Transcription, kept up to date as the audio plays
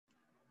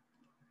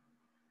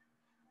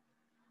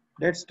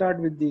Let's start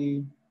with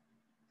the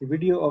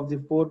video of the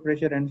pore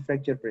pressure and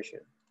fracture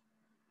pressure.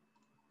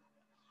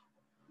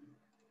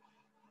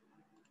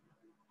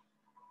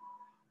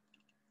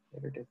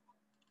 There it is.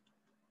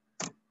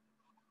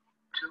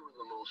 Two of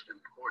the most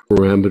important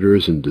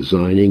parameters in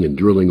designing and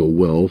drilling a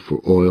well for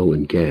oil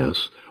and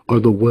gas are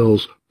the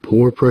well's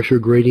pore pressure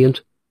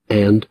gradient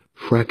and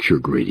fracture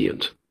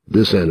gradient.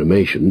 This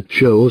animation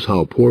shows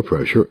how pore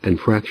pressure and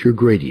fracture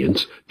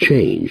gradients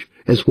change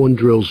as one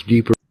drills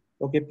deeper.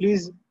 Okay,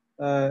 please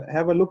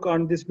have a look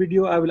on this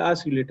video. I will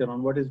ask you later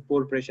on what is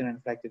pore pressure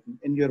and fracture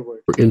in your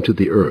words. Into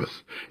the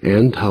earth,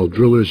 and how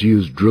drillers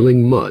use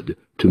drilling mud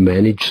to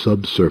manage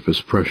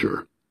subsurface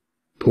pressure.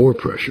 Pore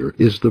pressure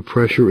is the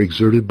pressure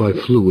exerted by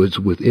fluids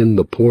within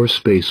the pore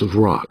space of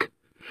rock.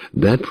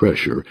 That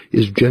pressure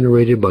is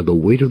generated by the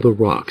weight of the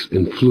rocks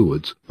and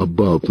fluids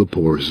above the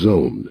pore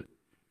zone.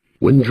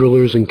 When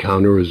drillers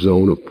encounter a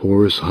zone of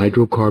porous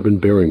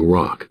hydrocarbon-bearing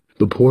rock,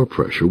 the pore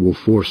pressure will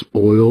force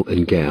oil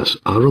and gas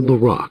out of the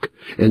rock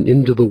and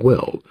into the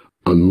well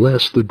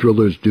unless the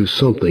drillers do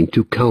something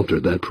to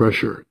counter that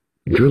pressure.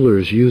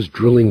 Drillers use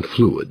drilling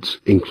fluids,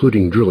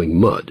 including drilling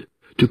mud,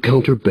 to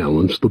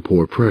counterbalance the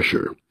pore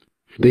pressure.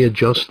 They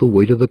adjust the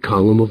weight of the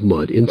column of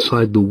mud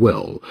inside the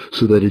well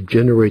so that it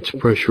generates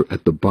pressure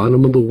at the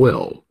bottom of the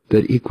well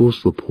that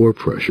equals the pore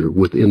pressure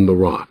within the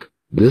rock.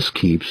 This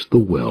keeps the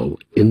well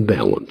in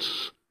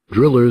balance.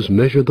 Drillers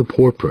measure the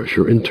pore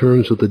pressure in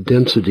terms of the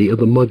density of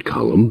the mud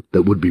column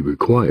that would be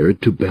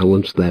required to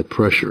balance that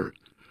pressure.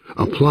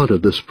 A plot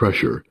of this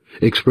pressure,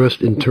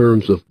 expressed in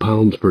terms of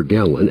pounds per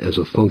gallon as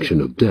a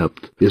function of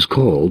depth, is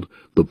called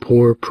the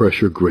pore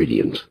pressure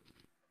gradient.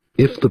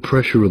 If the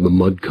pressure of the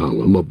mud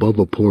column above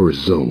a porous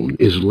zone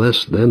is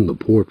less than the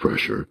pore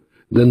pressure,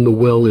 then the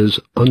well is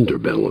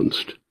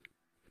underbalanced.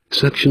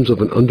 Sections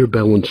of an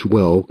underbalanced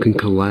well can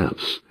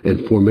collapse,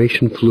 and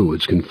formation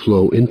fluids can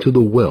flow into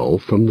the well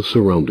from the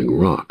surrounding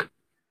rock.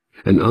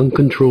 An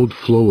uncontrolled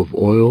flow of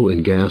oil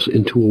and gas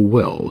into a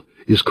well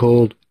is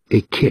called a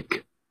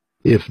kick.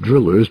 If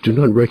drillers do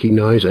not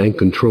recognize and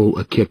control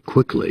a kick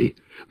quickly,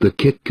 the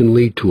kick can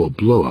lead to a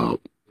blowout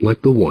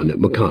like the one at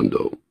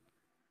Macondo.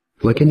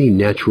 Like any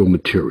natural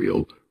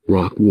material,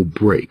 rock will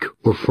break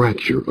or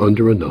fracture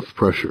under enough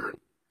pressure.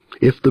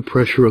 If the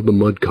pressure of the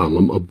mud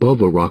column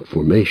above a rock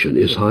formation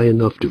is high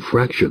enough to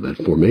fracture that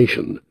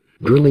formation,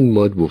 drilling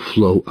mud will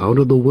flow out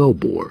of the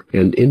wellbore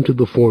and into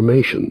the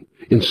formation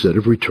instead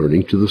of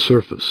returning to the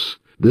surface.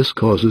 This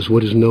causes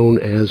what is known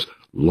as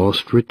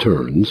lost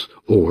returns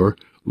or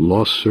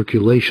lost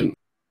circulation.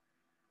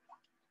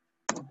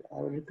 I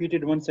will repeat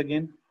it once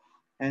again.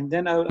 And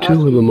then I will ask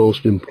Two of you the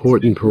most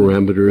important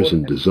parameters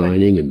in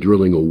designing and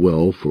drilling a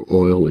well for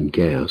oil and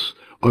gas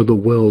are the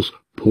well's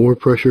pore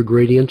pressure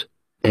gradient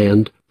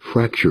and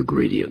fracture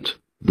gradient.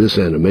 This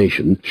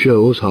animation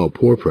shows how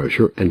pore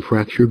pressure and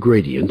fracture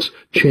gradients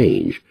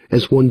change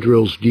as one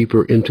drills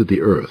deeper into the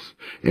earth,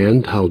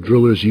 and how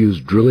drillers use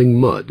drilling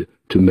mud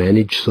to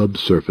manage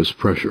subsurface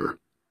pressure.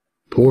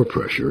 Pore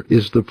pressure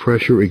is the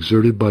pressure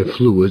exerted by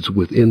fluids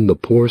within the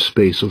pore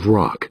space of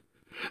rock.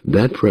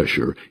 That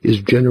pressure is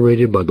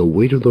generated by the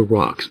weight of the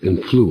rocks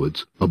and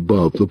fluids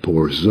above the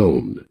pore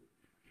zone.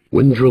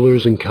 When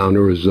drillers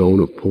encounter a zone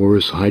of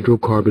porous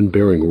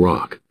hydrocarbon-bearing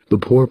rock, the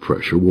pore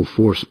pressure will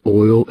force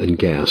oil and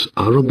gas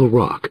out of the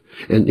rock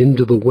and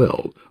into the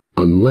well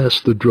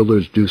unless the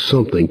drillers do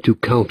something to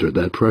counter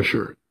that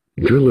pressure.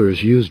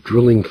 Drillers use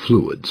drilling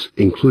fluids,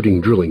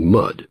 including drilling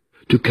mud,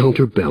 to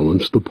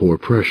counterbalance the pore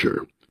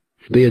pressure.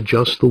 They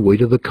adjust the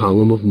weight of the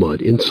column of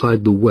mud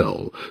inside the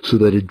well so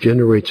that it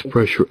generates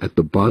pressure at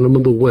the bottom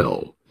of the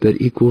well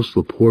that equals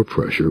the pore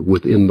pressure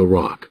within the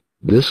rock.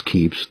 This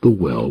keeps the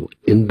well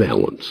in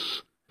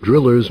balance.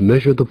 Drillers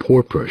measure the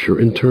pore pressure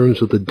in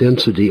terms of the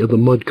density of the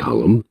mud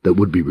column that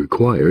would be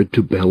required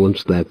to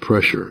balance that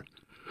pressure.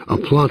 A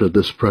plot of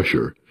this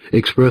pressure,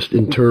 expressed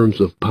in terms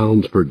of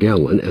pounds per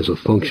gallon as a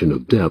function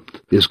of depth,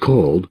 is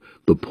called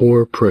the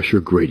pore pressure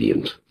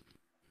gradient.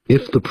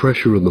 If the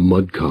pressure of the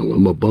mud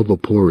column above a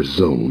porous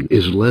zone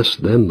is less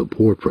than the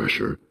pore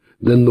pressure,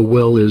 then the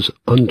well is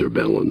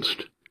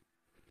underbalanced.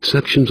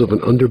 Sections of an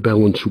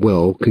underbalanced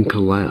well can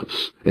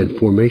collapse, and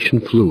formation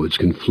fluids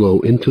can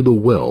flow into the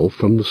well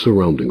from the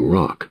surrounding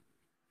rock.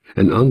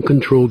 An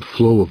uncontrolled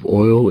flow of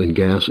oil and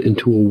gas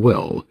into a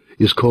well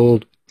is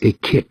called a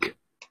kick.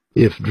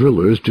 If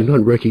drillers do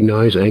not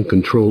recognize and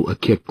control a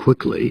kick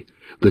quickly,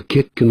 the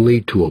kick can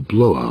lead to a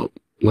blowout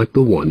like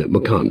the one at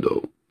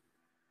Macondo.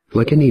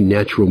 Like any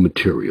natural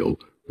material,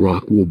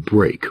 rock will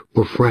break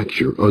or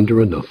fracture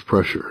under enough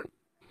pressure.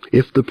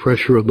 If the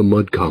pressure of the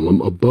mud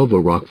column above a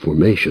rock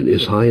formation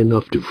is high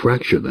enough to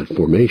fracture that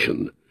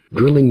formation,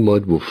 drilling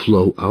mud will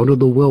flow out of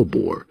the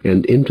wellbore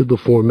and into the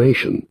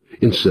formation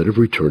instead of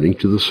returning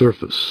to the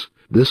surface.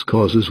 This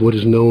causes what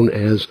is known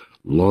as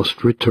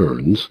lost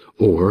returns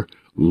or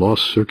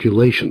lost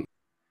circulation.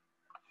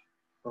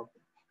 Okay.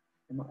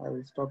 I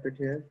will stop it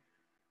here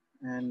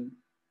and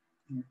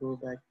go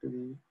back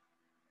to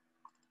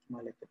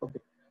my lecture. Okay.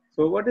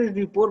 So what is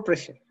the pore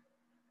pressure?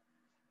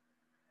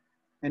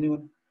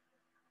 Anyone?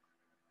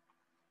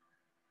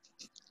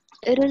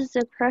 It is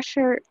the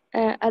pressure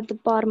at the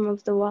bottom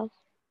of the well.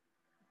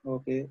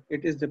 Okay,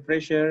 it is the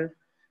pressure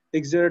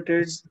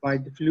exerted by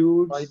the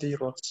fluids, by the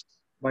rocks.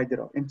 by the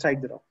rock,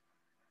 inside the rock.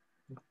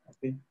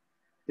 Okay,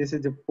 this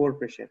is the pore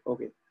pressure.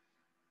 Okay,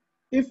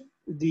 if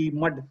the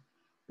mud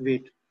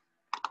weight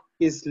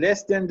is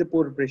less than the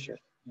pore pressure,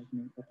 let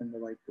me open the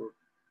whiteboard.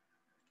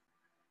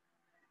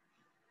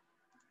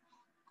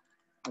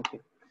 Okay,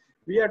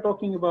 we are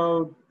talking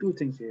about two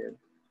things here: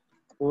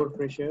 pore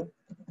pressure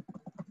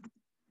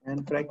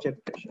and fracture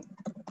pressure.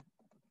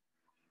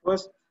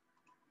 First,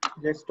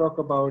 let's talk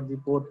about the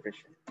pore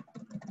pressure.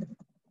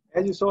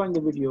 As you saw in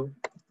the video,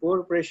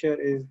 pore pressure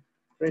is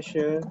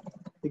pressure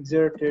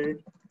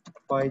exerted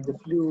by the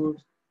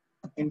fluids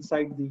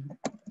inside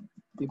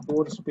the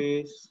pore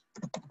space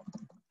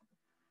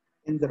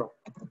in the rock.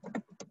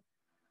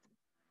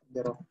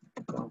 The rock.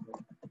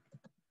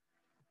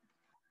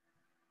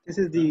 This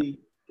is the,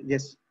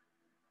 yes.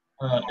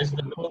 Is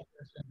the pore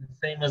pressure the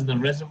same as the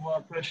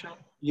reservoir pressure?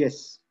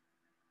 Yes.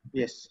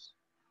 Yes.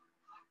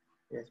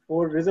 Yes.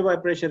 Pore reservoir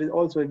pressure is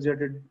also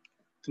exerted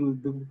through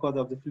because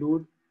of the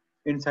fluid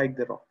inside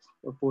the rock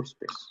or pore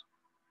space.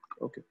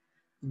 Okay.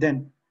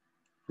 Then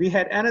we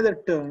had another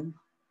term,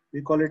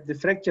 we call it the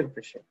fracture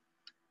pressure.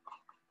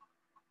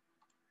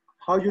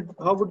 How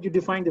would you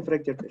define the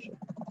fracture pressure?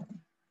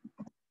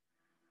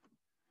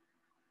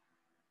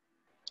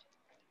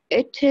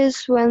 It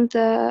is when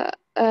the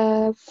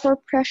pore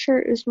pressure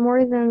is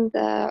more than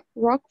the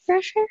rock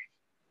pressure.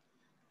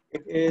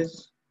 It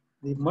is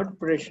the mud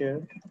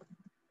pressure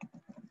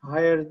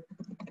higher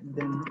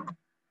than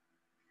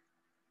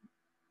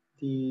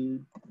the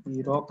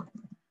rock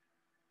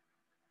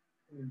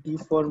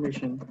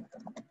deformation.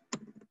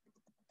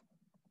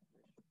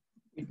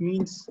 It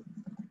means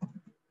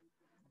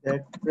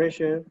that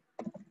pressure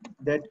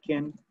that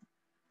can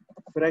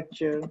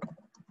fracture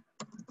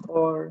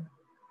or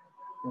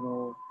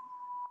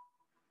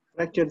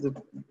fracture the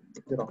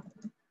rock,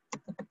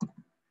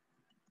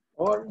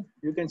 or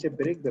you can say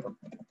break the rock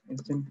in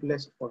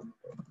simplest form.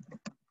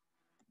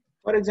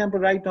 For example,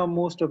 right now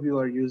most of you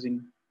are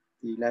using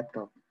the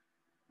laptop.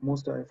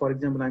 For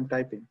example, I'm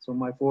typing, so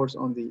my force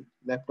on the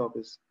laptop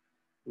is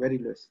very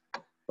less.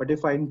 But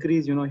if I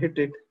increase, hit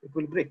it, it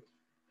will break.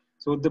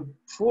 So the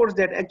force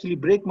that actually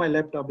break my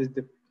laptop is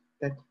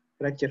that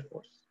fracture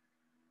force.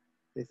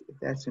 It's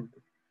that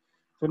simple.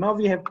 So now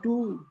we have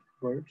two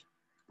words: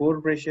 pore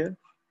pressure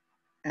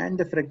and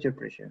the fracture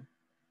pressure.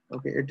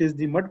 Okay, it is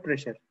the mud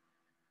pressure,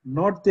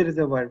 not the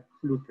reservoir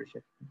fluid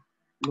pressure.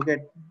 Look at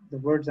the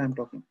words I'm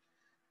talking.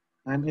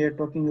 I'm here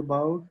talking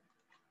about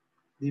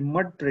the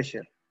mud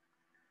pressure.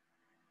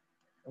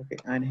 Okay,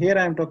 and here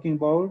I'm talking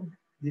about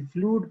the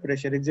fluid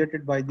pressure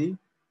exerted by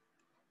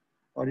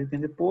or you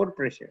can say pore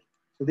pressure.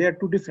 So they are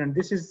two different.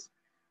 This is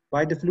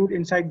by the fluid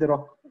inside the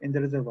rock in the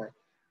reservoir.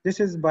 This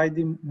is by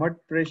the mud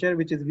pressure,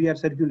 which is we are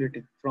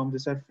circulating from the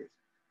surface,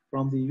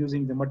 from the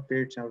using the mud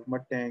pits or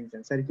mud tanks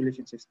and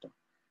circulation system.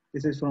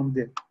 This is from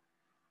there.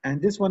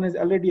 And this one is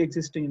already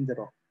existing in the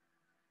rock.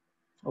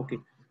 Okay,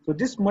 so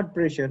this mud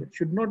pressure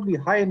should not be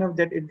high enough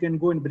that it can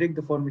go and break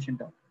the formation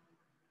down.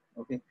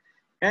 Okay,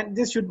 and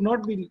this should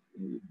not be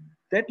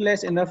that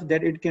less enough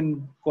that it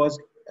can cause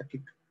a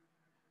kick.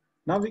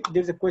 Now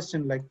there's a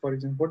question like, for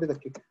example, what is a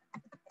kick?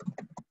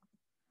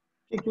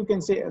 Kick, you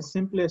can say a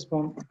simplest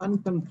form,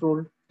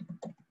 uncontrolled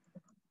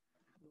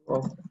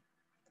of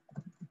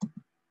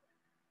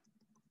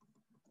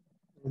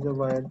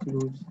reservoir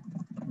fluids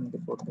in the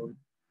bottle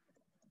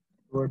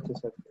towards the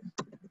surface.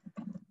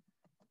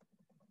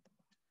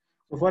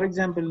 So for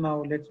example,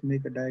 now let's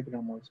make a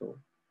diagram also.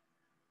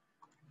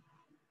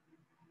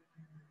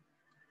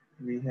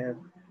 We have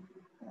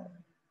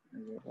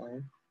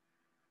reservoir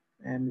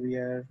and we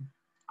are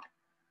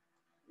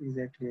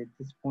exactly at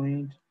this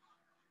point.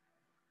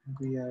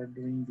 We are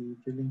doing the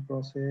drilling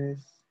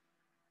process.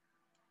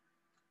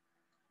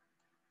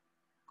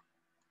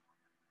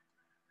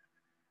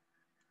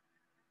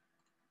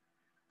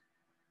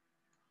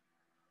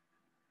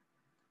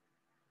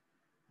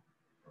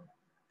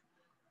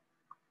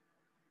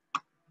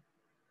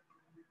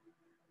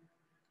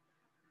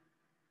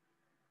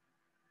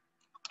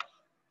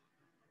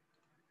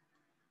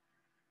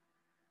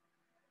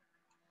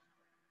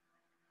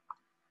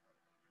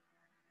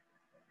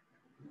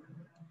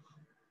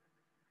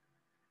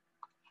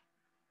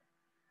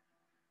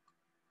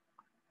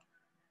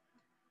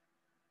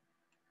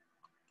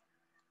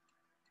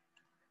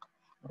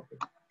 Okay,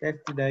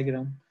 that's the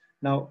diagram.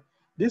 Now,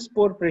 this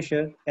pore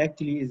pressure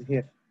actually is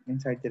here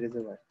inside the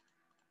reservoir.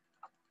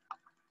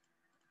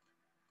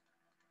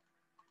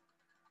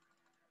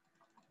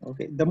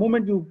 Okay, the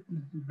moment you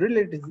drill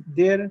it is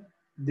there,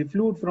 the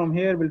fluid from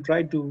here will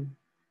try to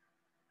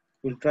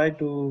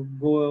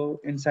go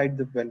inside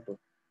the well door.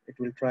 It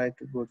will try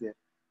to go there.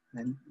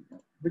 And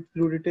which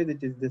fluid it is?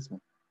 It is this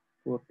one,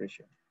 pore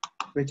pressure,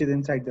 which is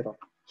inside the rock.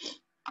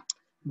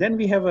 Then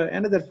we have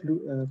another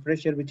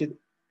pressure which is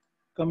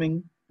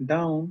coming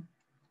down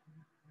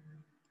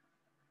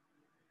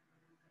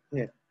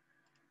here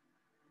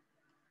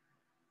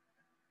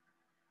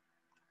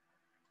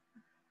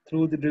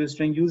through the drill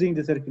string using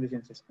the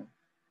circulation system.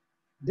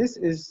 This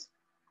is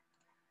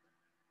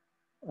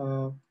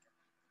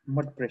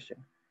mud pressure.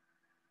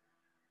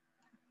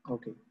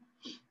 Okay.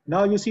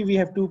 Now you see we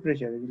have two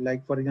pressure.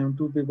 Like for example,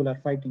 two people are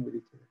fighting with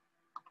each other.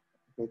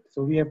 Okay.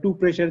 So we have two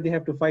pressure. They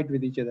have to fight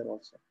with each other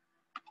also.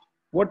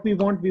 What we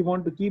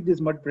want to keep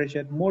this mud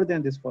pressure more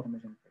than this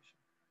formation pressure.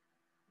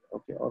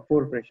 Okay, or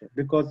pore pressure,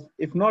 because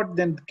if not,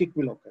 then kick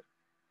will occur.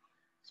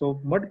 So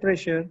mud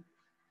pressure,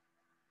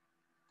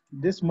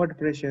 this mud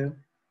pressure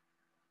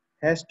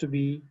has to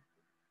be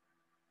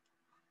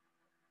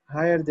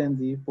higher than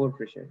the pore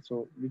pressure.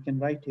 So we can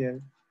write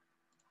here,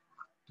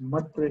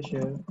 mud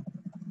pressure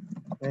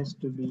has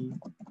to be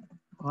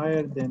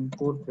higher than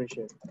pore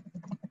pressure.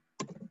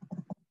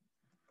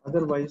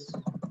 Otherwise,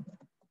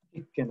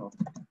 it cannot.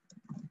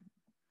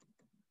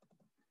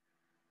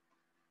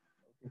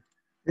 Okay.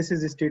 This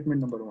is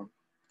statement number one.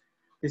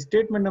 The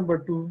statement number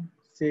two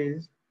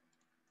says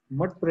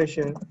mud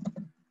pressure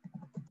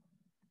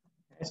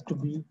has to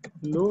be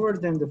lower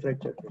than the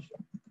fracture pressure.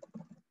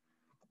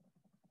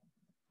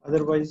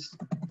 Otherwise,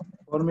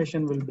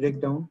 formation will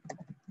break down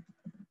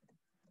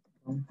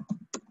and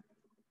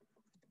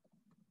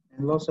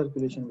low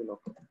circulation will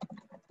occur.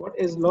 What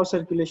is low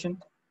circulation?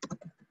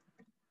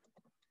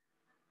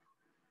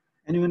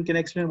 Anyone can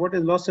explain what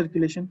is low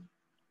circulation?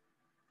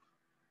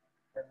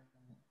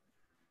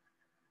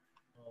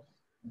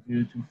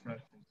 Due to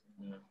fractures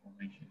in the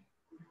formation.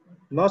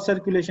 Low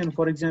circulation,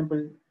 for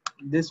example,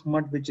 this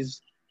mud which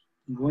is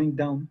going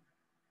down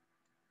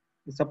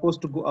is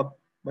supposed to go up,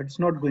 but it's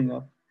not going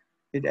up.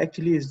 It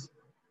actually is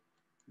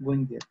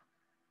going there.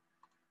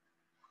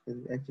 It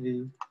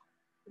actually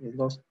is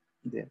lost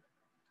there.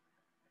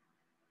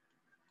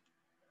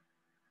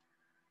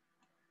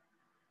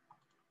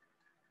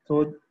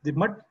 So the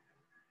mud,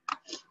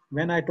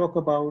 when I talk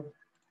about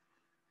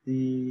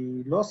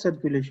the low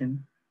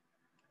circulation,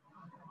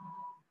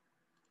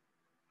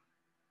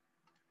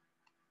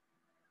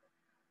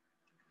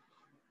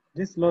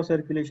 this low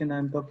circulation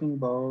I'm talking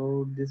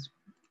about this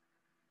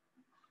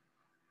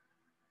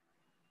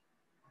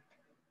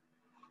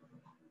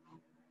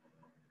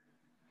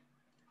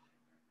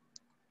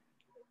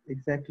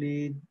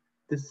exactly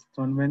this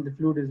one when the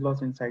fluid is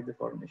lost inside the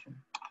formation.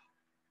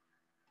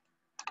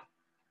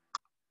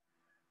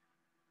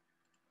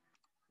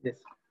 Yes.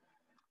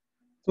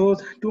 So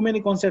too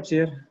many concepts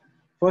here.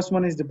 First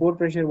one is the pore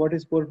pressure. What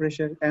is pore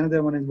pressure?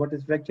 Another one is what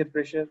is fracture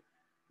pressure.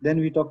 Then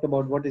we talked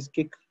about what is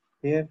kick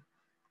here,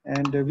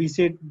 and we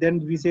said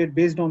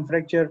based on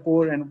fracture,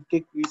 pore, and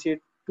kick, we said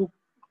two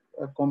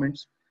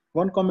comments.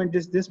 One comment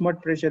is this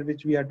mud pressure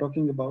which we are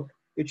talking about.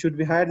 It should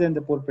be higher than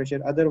the pore pressure.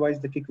 Otherwise,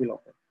 the kick will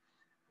occur.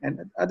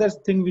 And other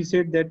thing we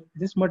said that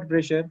this mud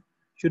pressure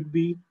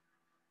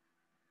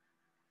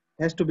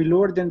has to be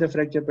lower than the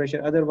fracture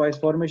pressure. Otherwise,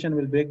 formation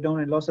will break down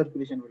and low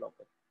circulation will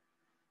occur.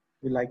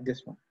 We like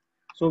this one.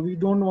 So we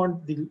don't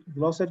want the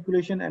low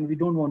circulation and we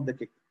don't want the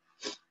kick.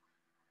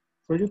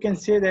 So you can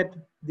say that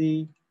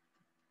the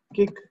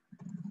kick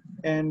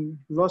and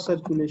low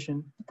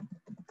circulation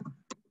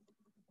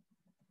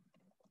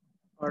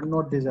are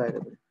not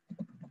desirable.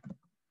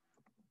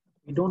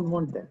 We don't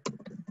want that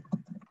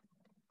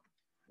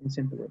in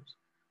simple words.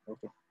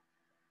 Okay.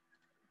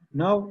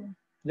 Now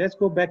let's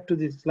go back to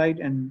this slide,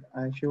 and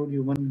I showed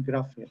you one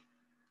graph here.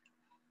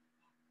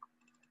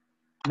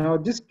 Now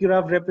this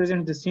graph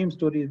represents the same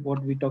story as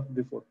what we talked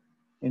before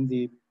in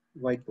the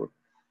whiteboard.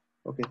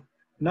 Okay.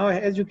 Now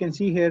as you can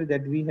see here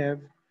that we have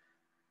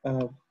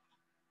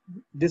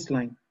this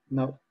line.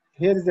 Now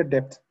here is the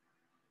depth.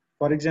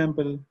 For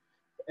example,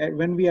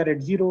 when we are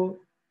at zero,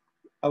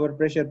 our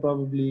pressure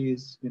probably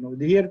is,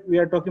 here we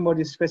are talking about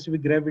the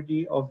specific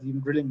gravity of the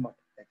drilling mud.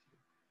 Actually.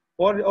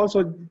 Or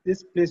also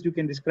this place you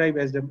can describe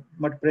as the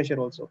mud pressure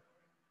also,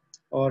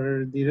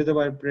 or the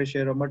reservoir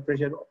pressure or mud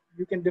pressure.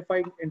 You can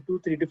define in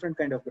 2-3 different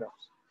kind of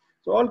graphs.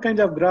 So all kinds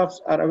of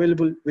graphs are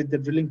available with the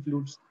drilling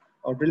fluids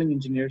or drilling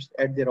engineers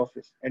at their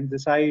office, and the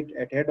site,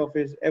 at head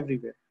office,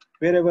 everywhere,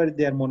 wherever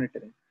they are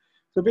monitoring.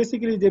 So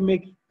basically they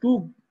make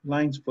two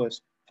lines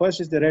first. First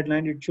is the red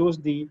line. It shows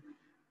the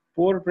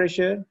pore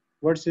pressure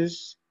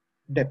versus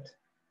depth.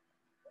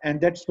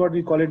 And that's what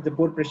we call it, the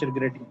pore pressure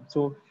gradient.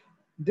 So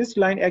this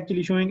line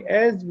actually showing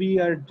as we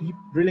are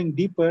drilling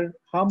deeper,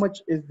 how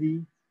much is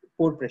the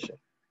pore pressure.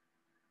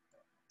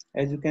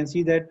 As you can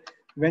see that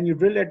when you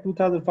drill at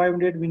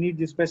 2,500, we need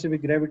the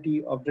specific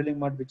gravity of drilling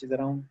mud, which is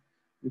around,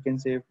 you can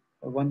say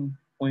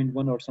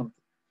 1.1 or something.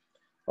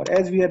 Or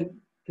as we are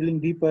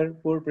drilling deeper,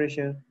 pore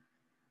pressure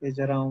is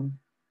around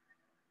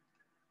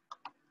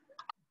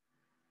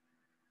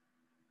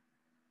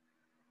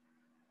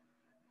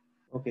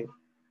okay.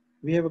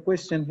 We have a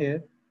question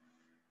here.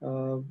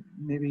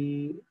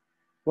 Maybe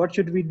what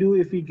should we do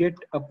if we get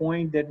a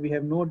point that we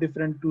have no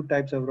different two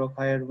types of rock,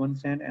 higher one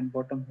sand and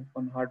bottom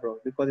one hard rock?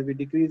 Because if we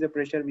decrease the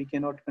pressure, we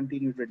cannot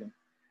continue drilling.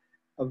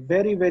 A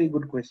very, very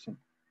good question.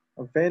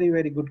 A very,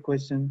 very good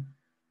question.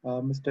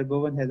 Mr.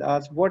 Govan has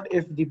asked, what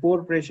if the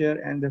pore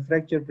pressure and the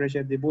fracture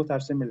pressure, they both are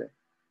similar?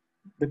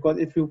 Because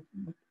if you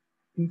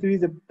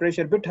increase the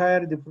pressure a bit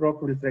higher, the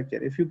rock will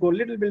fracture. If you go a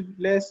little bit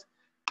less,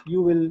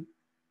 you will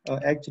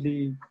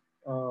actually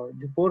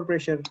the pore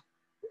pressure,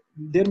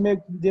 there may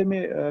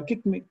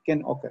kick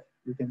can occur,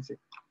 you can say,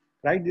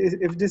 right?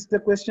 If this is the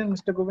question,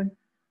 Mr. Govind,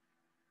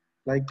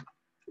 like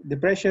the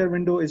pressure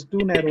window is too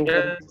narrow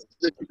for,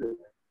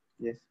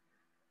 yes,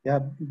 yeah,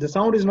 the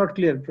sound is not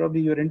clear,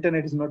 probably your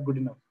internet is not good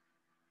enough,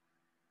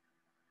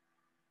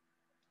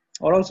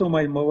 or also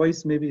my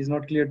voice maybe is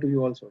not clear to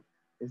you also.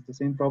 It's the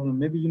same problem.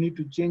 Maybe you need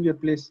to change your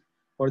place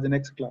for the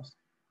next class.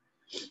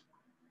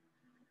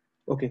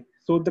 Okay,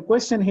 so the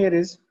question here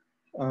is,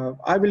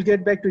 I will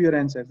get back to your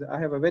answers. I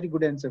have a very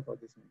good answer for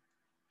this one.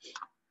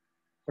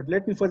 But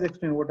let me first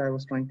explain what I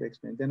was trying to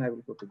explain. Then I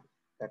will go to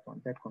that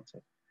one, that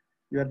concept.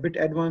 You are a bit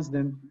advanced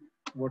than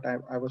what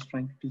I was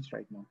trying to teach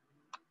right now.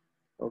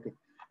 Okay,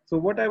 so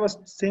what I was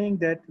saying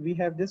that we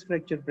have this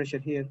fracture pressure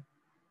here,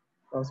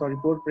 sorry,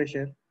 pore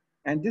pressure,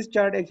 and this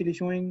chart actually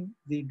showing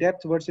the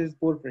depth versus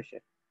pore pressure.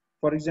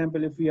 For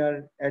example, if we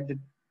are at the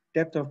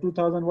depth of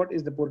 2000, what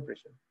is the pore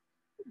pressure?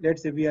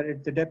 Let's say we are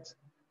at the depth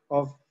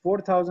of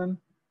 4000,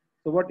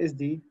 so what is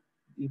the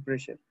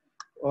pressure?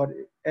 Or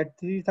at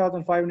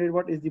 3500,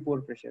 what is the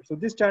pore pressure? So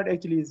this chart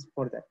actually is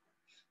for that.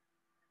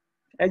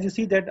 As you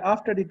see that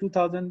after the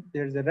 2000,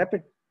 there's a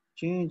rapid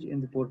change in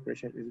the pore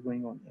pressure is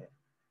going on here.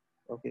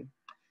 Okay.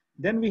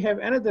 Then we have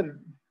another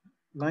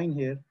line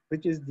here,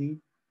 which is the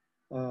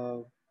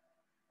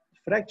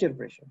fracture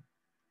pressure.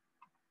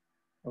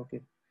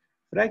 Okay.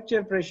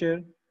 Fracture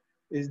pressure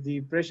is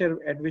the pressure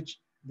at which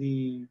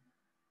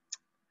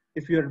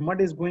if your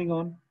mud is going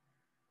on,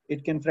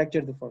 it can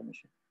fracture the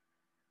formation.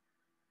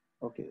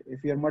 Okay,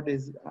 if your mud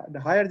is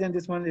higher than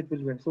this one, it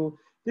will bend. So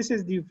this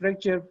is the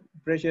fracture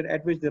pressure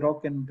at which the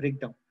rock can break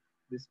down,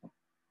 this one.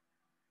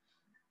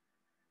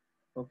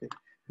 Okay,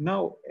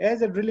 now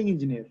as a drilling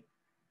engineer,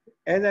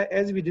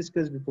 as we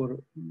discussed before,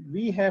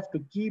 we have to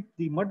keep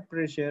the mud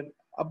pressure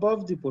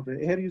above the pore pressure.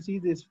 Here you see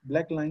this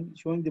black line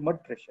showing the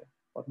mud pressure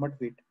or mud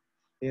weight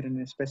here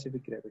in a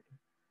specific gravity.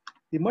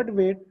 The mud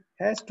weight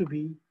has to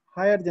be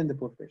higher than the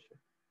pore pressure.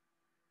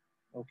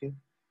 Okay,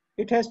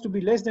 it has to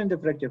be less than the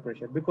fracture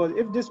pressure, because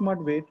if this mud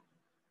weight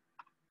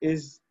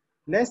is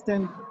less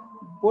than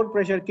pore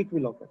pressure, kick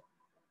will occur.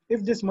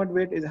 If this mud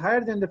weight is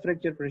higher than the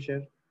fracture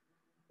pressure,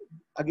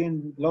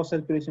 again loss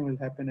circulation will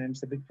happen, and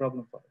it's a big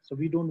problem for us. So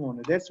we don't want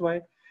it. That's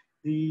why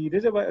the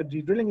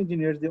drilling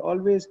engineers, they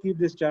always keep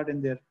this chart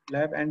in their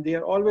lab, and they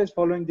are always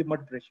following the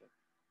mud pressure,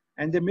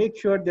 and they make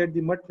sure that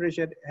the mud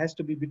pressure has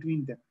to be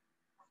between them.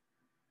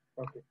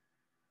 Okay.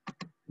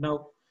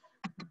 Now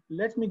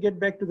let me get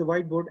back to the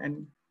whiteboard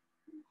and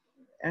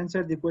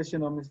answer the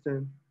question of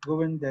Mr.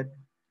 Govind, that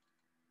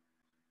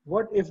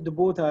what if the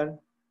both are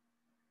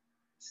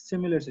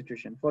similar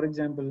situation? For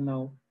example,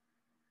 now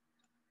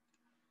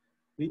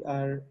we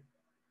are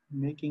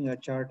making a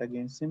chart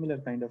again, similar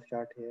kind of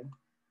chart here.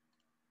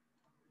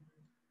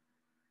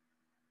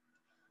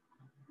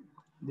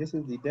 This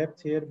is the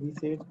depth here, we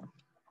said,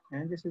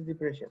 and this is the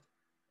pressure.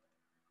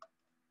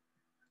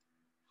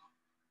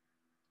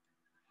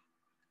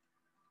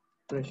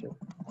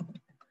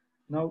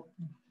 Now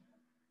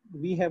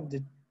we have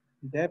the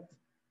depth.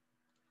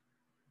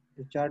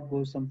 The chart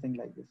goes something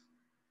like this.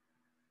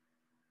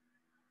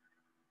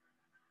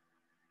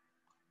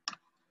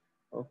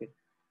 Okay.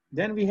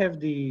 Then we have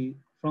the,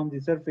 from the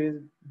surface,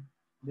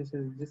 this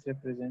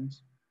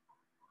represents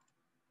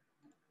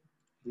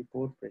the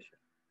pore pressure.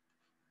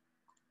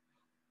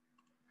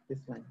 This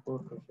line, pore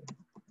pressure.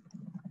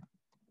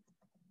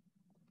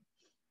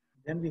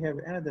 Then we have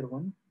another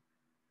one,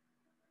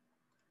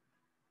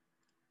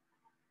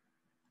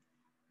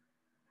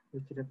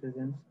 which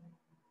represents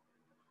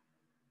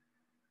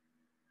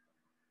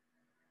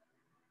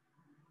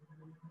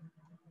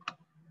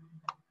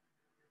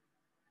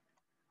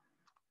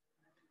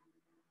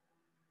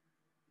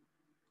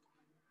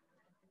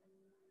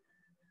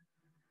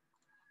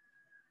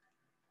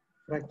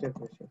fracture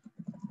pressure.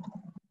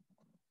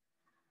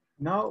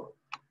 Now,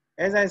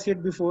 as I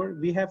said before,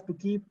 we have to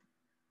keep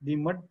the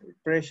mud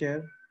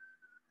pressure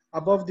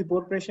above the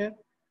pore pressure,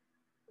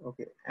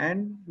 okay,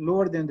 and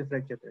lower than the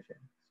fracture pressure.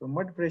 So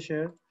mud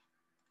pressure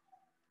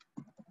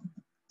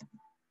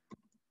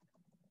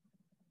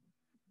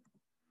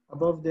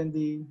above than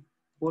the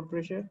pore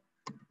pressure,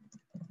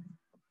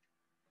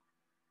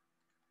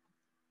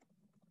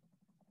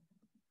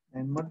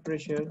 and mud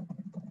pressure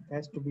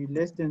has to be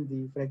less than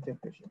the fracture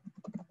pressure.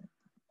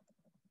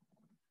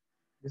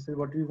 This is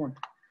what we want.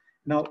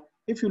 Now,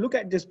 if you look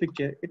at this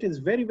picture, it is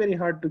very, very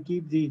hard to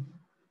keep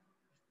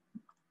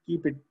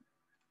it,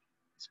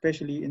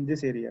 especially in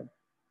this area.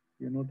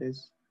 You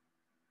notice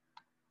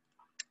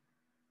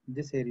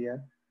this area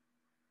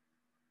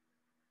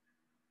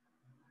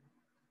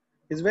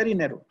is very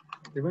narrow.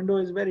 The window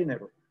is very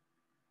narrow.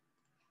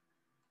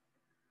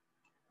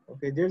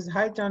 Okay, there's a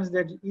high chance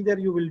that either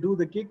you will do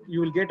the kick,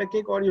 you will get a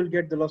kick, or you'll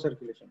get the low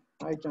circulation.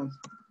 High chance,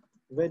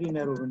 very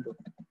narrow window.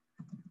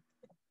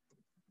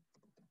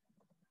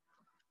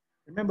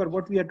 Remember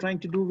what we are trying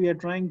to do, we are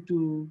trying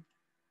to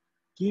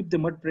keep the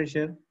mud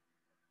pressure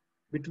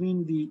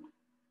between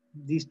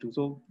these two.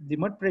 So the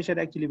mud pressure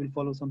actually will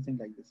follow something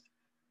like this.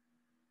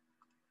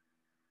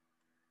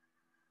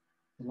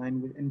 the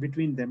line in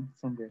between them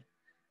somewhere.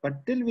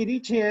 But till we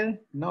reach here,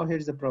 now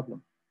here's the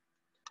problem.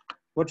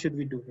 What should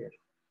we do here?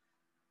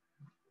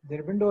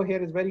 The window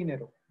here is very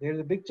narrow. There's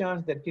a big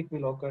chance that kick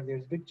will occur.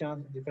 There's a big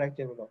chance the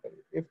fracture will occur.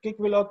 If kick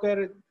will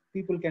occur,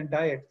 people can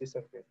die at the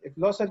surface. If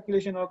low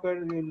circulation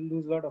occurs, we will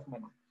lose a lot of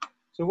money.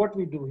 So what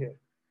we do here?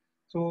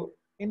 So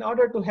in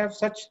order to have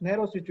such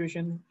narrow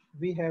situation,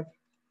 we have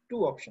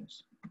two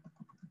options.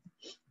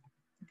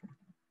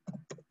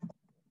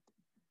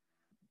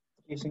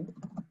 Casing.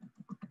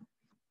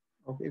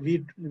 Okay,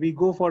 we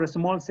go for a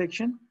small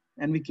section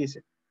and we case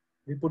it.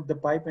 We put the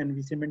pipe and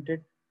we cement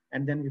it,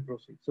 and then we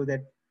proceed so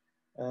that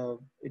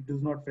it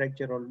does not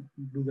fracture or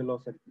do the low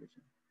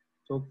circulation.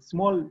 So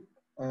small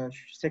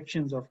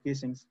sections of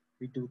casings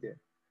we do there.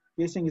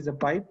 Casing is a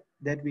pipe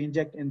that we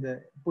inject in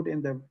put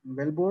in the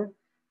well bore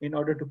in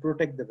order to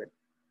protect the well.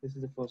 This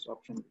is the first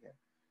option we have.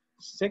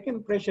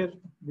 Second pressure,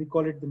 we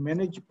call it the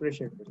managed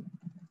pressure drilling.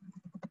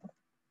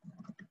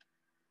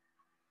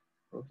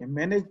 Okay,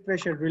 managed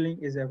pressure drilling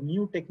is a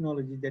new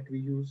technology that we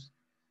use,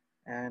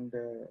 and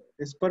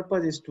its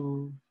purpose is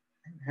to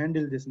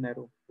handle this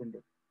narrow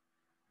window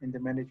in the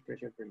managed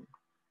pressure drilling.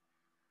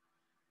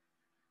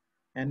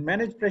 And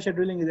managed pressure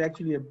drilling is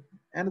actually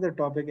another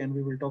topic, and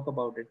we will talk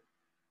about it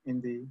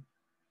in the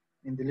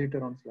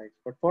later on slides.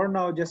 But for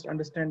now, just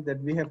understand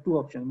that we have two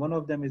options. One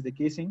of them is the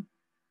casing.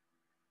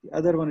 The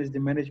other one is the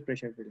managed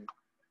pressure drilling.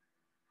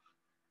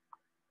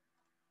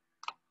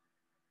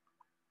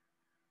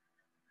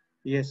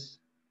 Yes,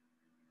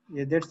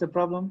 yeah, that's the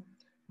problem.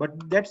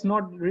 But that's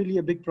not really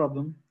a big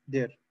problem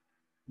there,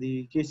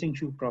 the casing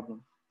shoe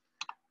problem.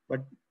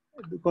 But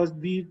because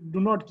we do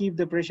not keep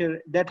the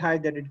pressure that high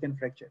that it can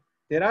fracture.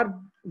 There are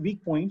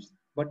weak points,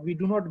 but we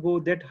do not go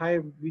that high.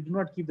 We do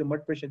not keep the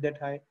mud pressure that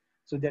high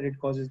so that it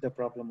causes the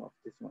problem of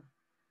this one.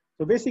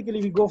 So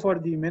basically we go for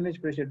the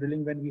managed pressure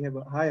drilling when we have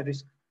a high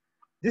risk.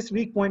 This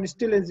weak point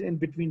still is in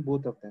between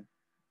both of them.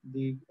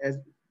 As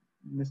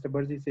Mr.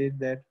 Barzi said,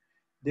 that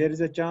there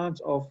is a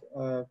chance of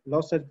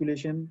loss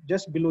circulation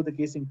just below the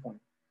casing point,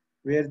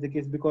 where the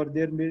case, because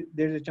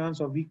there's a chance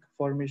of weak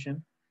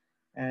formation,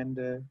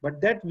 and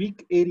but that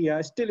weak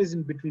area still is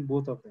in between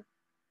both of them,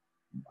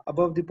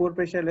 above the pore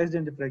pressure, less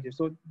than the fracture.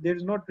 So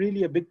there's not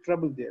really a big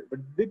trouble there, but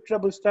big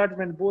trouble starts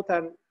when both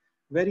are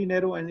very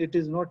narrow and it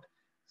is not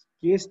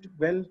cased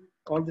well,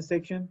 all the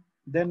section,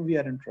 then we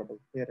are in trouble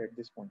here at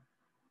this point.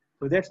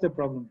 So that's the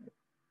problem here.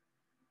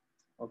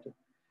 Okay,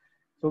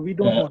 so we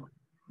don't want,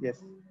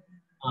 yes.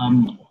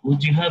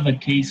 Would you have a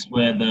case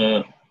where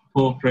the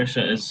pore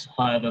pressure is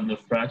higher than the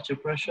fracture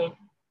pressure?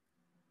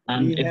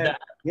 And we have,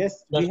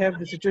 yes, we have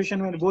the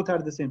situation where both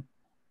are the same.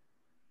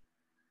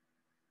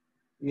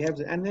 We have,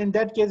 and in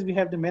that case, we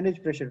have the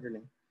managed pressure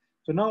drilling.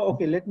 So now,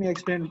 okay, let me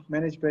explain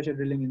managed pressure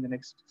drilling in the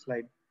next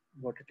slide,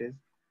 what it is,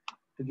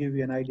 to give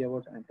you an idea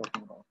what I'm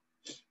talking about.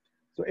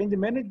 So in the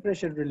managed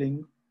pressure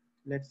drilling,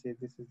 let's say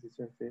this is the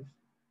surface.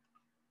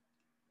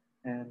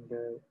 And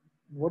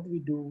what we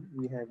do,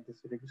 we have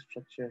this rig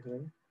structure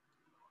here.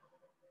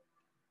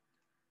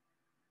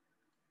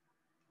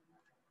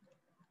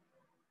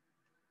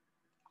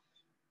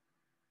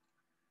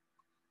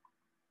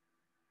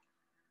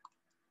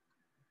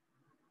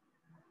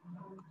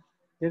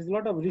 There's a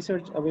lot of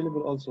research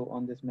available also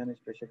on this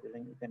managed pressure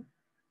drilling. You can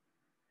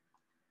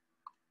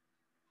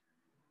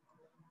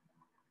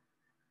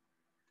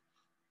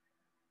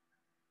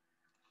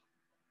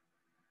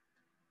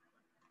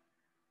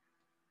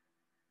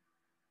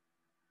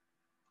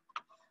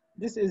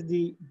this is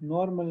the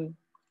normal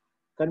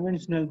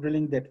conventional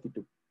drilling that we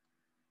do.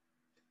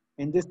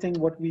 In this thing,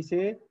 what we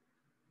say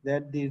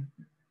that the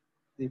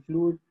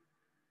fluid,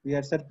 we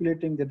are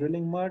circulating the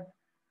drilling mud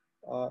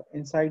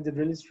inside the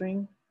drill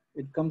string.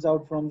 It comes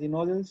out from the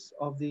nozzles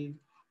of the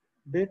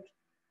bit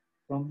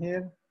from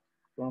here,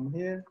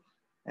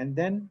 and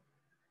then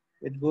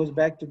it goes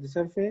back to the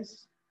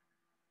surface.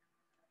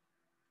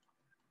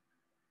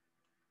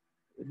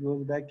 It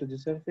goes back to the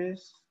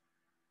surface.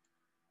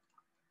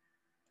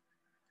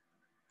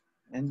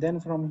 And then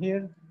from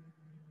here,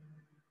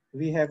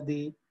 we have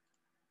the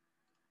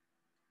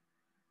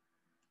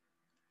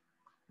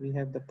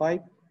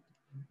pipe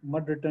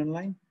mud return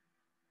line.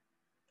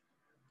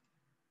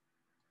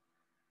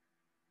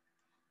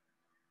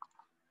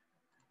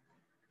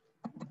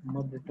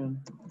 Mud return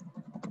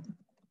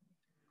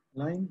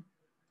line,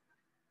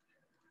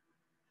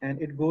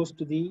 and it goes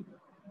to the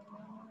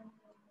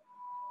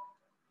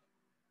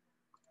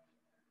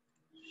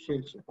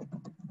shale chip.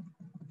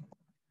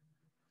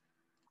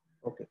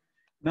 Okay,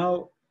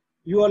 now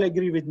you all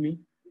agree with me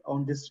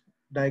on this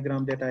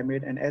diagram that I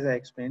made, and as I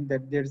explained,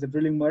 that there's a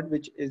drilling mud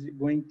which is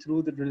going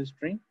through the drill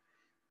string,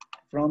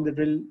 from the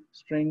drill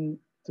string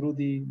through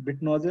the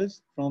bit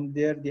nozzles. From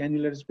there, the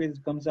annular space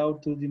comes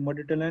out through the mud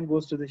return line,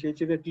 goes to the shale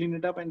chip, clean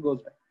it up, and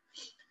goes back.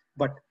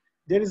 But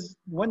there is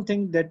one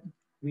thing that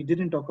we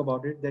didn't talk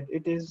about it, that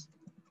it is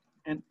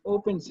an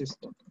open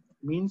system.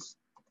 Means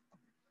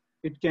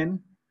it can,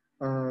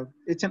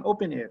 it's an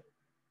open air.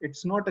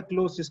 It's not a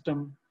closed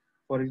system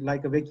for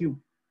like a vacuum.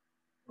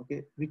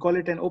 Okay, we call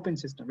it an open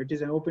system. It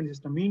is an open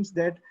system, means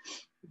that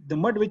the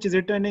mud which is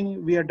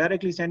returning, we are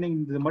directly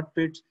sending the mud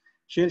pits.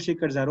 Shale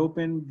shakers are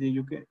open,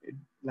 you can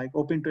like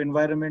open to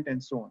environment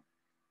and so on.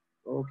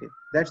 Okay,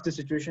 that's the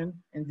situation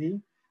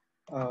in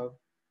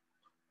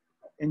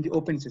the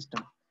open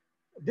system.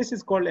 This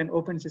is called an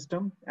open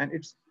system, and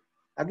it's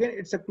again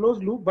it's a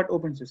closed loop but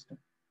open system.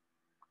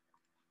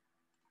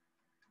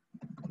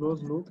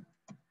 Closed loop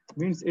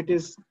means it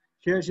is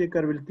shale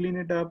shaker will clean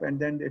it up and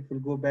then it will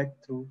go back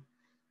through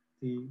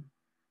the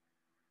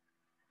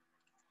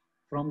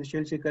from the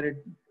shale shaker.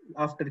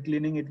 After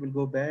cleaning it will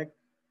go back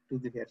to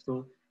the hair.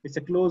 So it's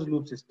a closed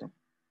loop system.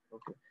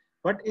 Okay,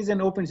 what is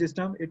an open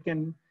system? It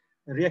can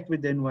react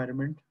with the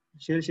environment.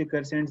 Shale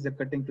shaker sends the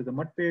cutting to the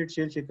mud pit.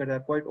 Shale shaker are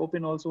quite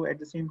open also at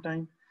the same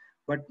time,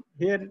 but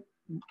here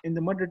in the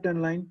mud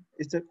return line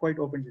it's a quite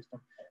open system.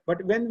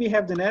 But when we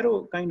have the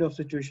narrow kind of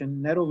situation,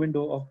 narrow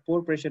window of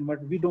pore pressure mud,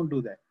 we don't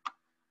do that.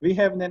 We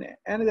have then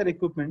another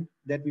equipment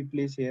that we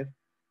place here.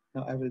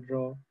 Now I will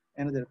draw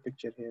another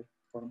picture here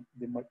from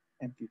the mud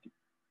MPT.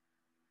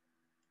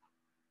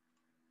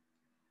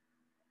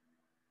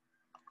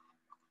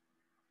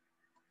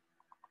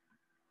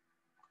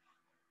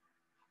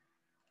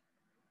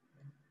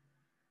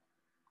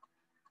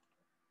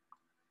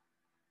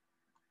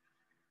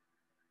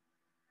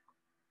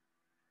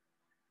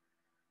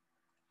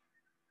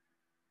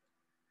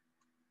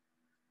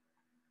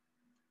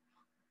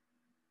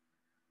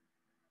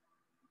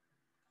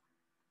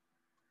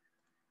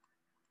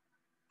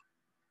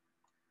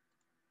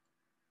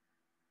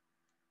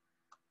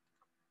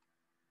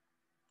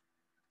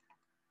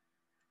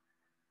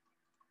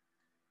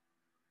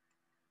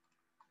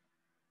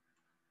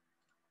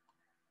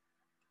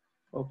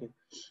 Okay,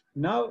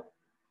 now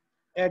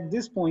at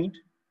this point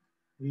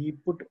we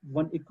put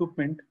one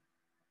equipment,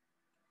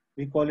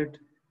 we call it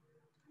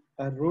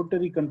a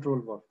rotary control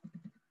valve.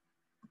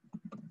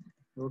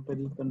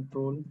 Rotary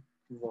control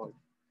valve,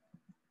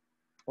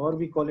 or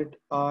we call it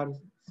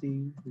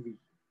RCV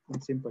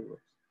in simple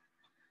words.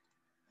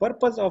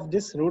 Purpose of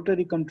this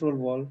rotary control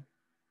valve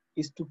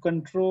is to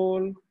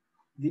control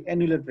the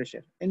annular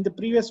pressure. In the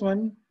previous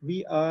one,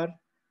 we are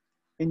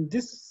in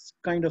this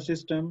kind of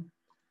system,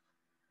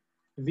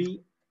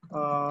 we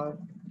are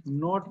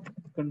not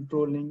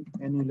controlling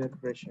annular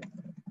pressure.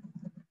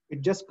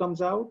 It just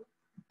comes out,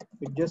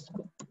 it just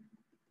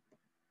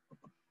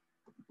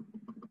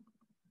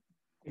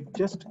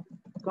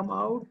come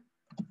out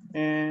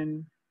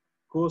and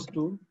goes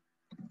to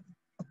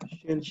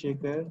shale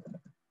shaker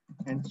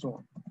and so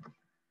on.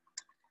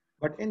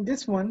 But in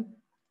this one,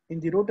 in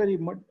the rotary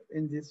mud,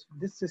 in this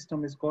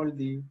system is called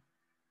the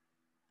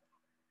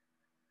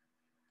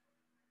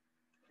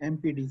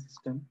MPD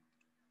system.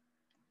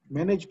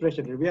 Manage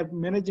pressure. We are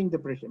managing the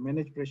pressure,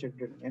 manage pressure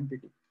drilling,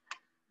 MPD.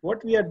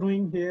 What we are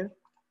doing here,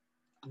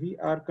 we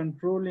are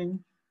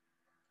controlling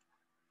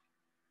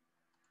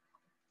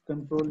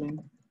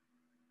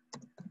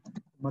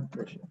mud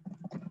pressure.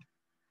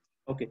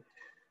 Okay,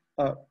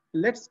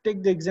 let's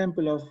take the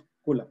example of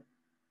cola.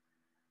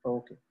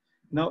 Okay,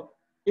 now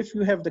if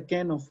you have the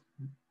can of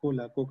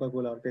cola,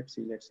 Coca-Cola or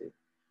Pepsi, let's say,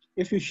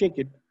 if you shake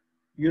it,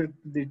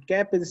 the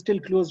cap is still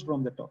closed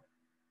from the top.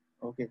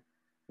 Okay,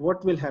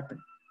 what will happen?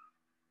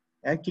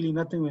 Actually,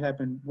 nothing will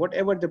happen.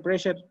 Whatever the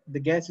pressure the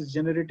gas is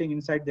generating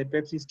inside the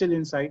Pepsi is still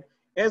inside,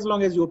 as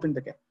long as you open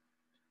the cap.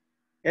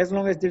 As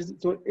long as there's,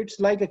 so it's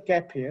like a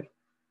cap here.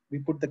 We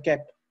put the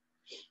cap.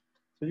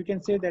 So you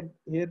can say that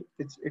here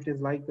it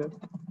is like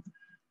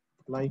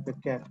a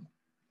cap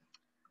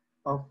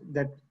of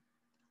that.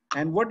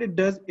 And what it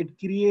does, it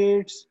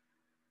creates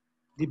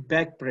the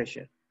back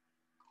pressure.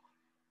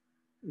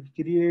 It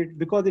creates,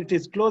 because it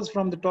is closed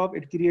from the top,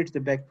 it creates the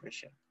back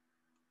pressure.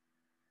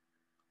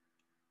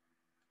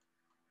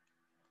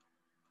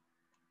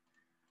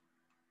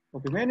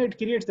 Okay, when it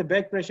creates the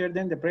back pressure,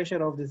 then the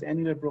pressure of this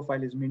annular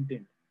profile is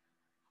maintained,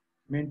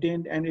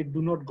 and it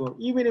do not go.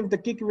 Even if the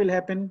kick will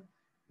happen,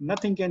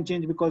 nothing can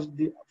change, because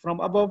from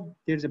above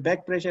there's a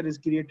back pressure is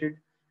created,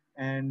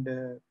 and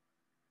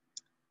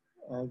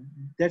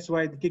that's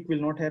why the kick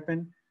will not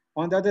happen.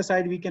 On the other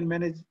side, we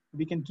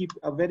can keep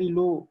a very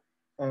low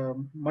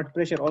mud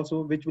pressure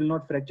also, which will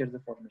not fracture the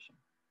formation.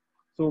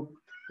 So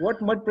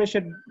what mud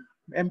pressure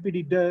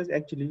MPD does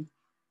actually,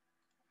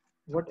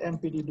 what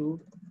MPD do,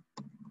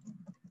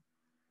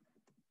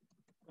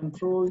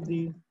 control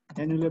the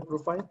annular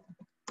profile.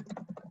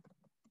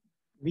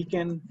 We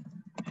can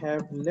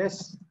have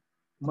less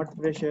mud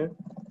pressure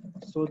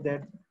so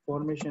that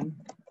formation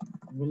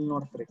will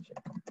not fracture.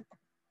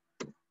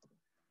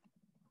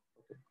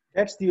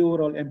 That's the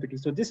overall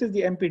MPD. So this is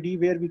the MPD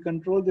where we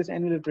control this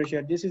annular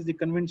pressure. This is the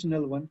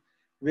conventional one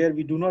where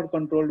we do not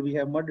control. We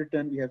have mud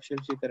return, we have shale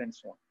shaker and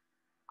so on.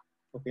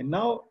 Okay,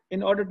 now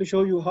in order to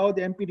show you how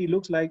the MPD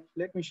looks like,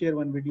 let me share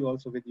one video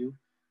also with you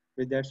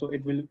with that, so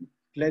it will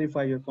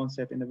clarify your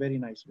concept in a very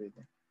nice way.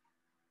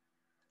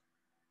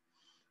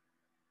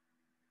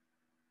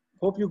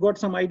 Hope you got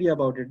some idea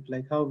about it,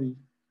 like how we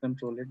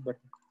control it, but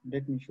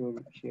let me share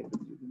with you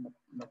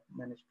the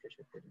managed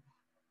pressure.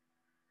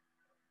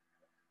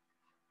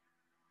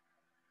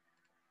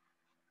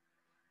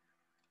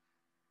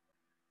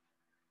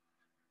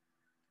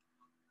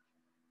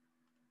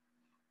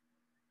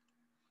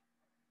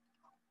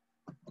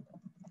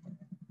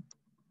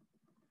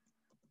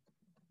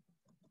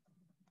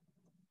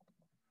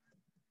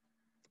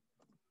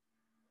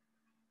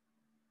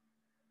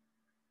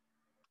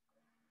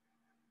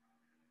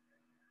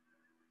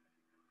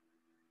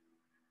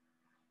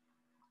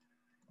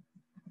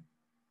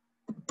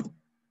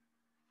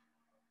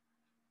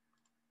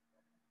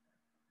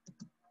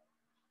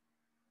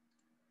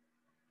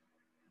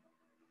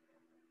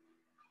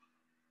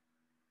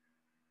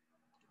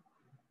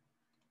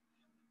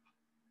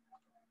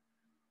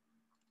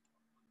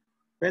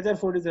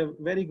 Weatherford is a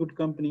very good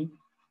company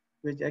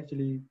which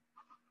actually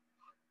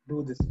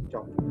do this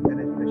job,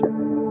 manage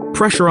pressure.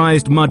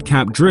 Pressurized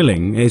mudcap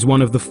drilling is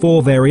one of the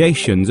 4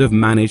 variations of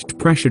managed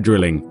pressure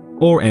drilling,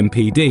 or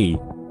MPD,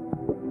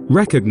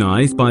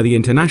 recognized by the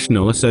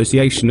International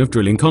Association of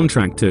Drilling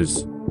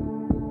Contractors.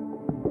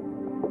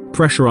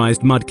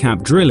 Pressurized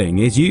mudcap drilling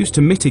is used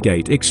to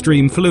mitigate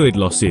extreme fluid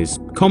losses,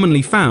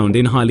 commonly found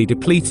in highly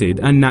depleted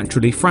and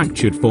naturally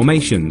fractured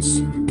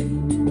formations.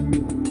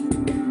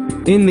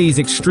 In these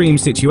extreme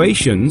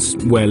situations,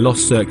 where loss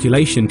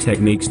circulation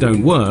techniques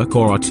don't work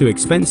or are too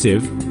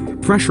expensive,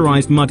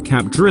 pressurized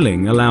mudcap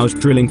drilling allows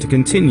drilling to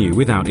continue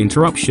without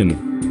interruption.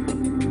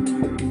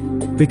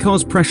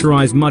 Because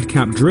pressurized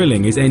mudcap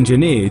drilling is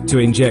engineered to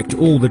inject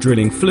all the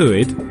drilling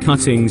fluid,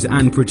 cuttings,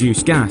 and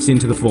produce gas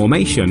into the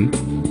formation,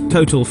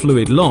 total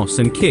fluid loss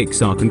and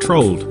kicks are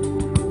controlled.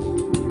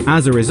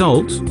 As a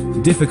result,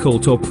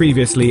 difficult or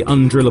previously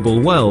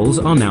undrillable wells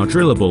are now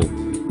drillable.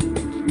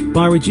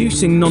 By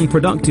reducing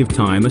non-productive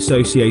time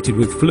associated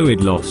with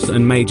fluid loss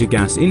and major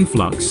gas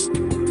influx,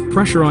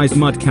 pressurized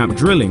mudcap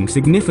drilling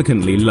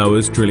significantly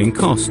lowers drilling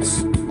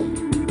costs.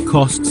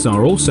 Costs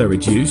are also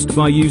reduced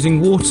by using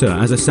water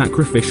as a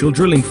sacrificial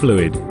drilling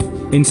fluid,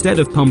 instead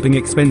of pumping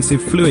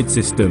expensive fluid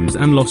systems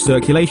and lost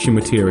circulation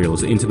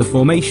materials into the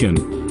formation.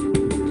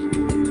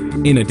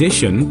 In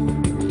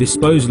addition,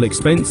 disposal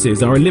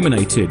expenses are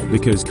eliminated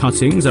because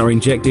cuttings are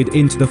injected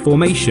into the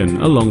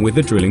formation along with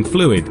the drilling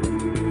fluid.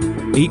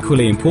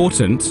 Equally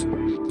important,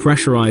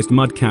 pressurized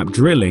mudcap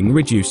drilling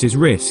reduces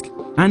risk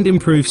and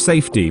improves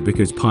safety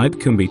because pipe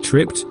can be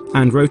tripped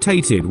and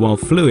rotated while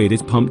fluid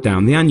is pumped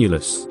down the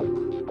annulus.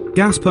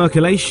 Gas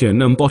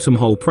percolation and bottom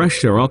hole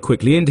pressure are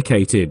quickly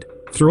indicated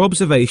through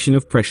observation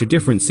of pressure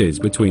differences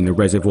between the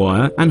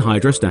reservoir and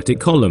hydrostatic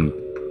column,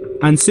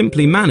 and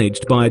simply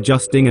managed by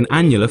adjusting an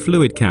annular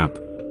fluid cap.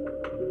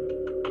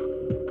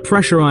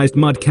 Pressurized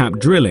mudcap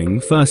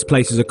drilling first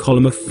places a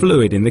column of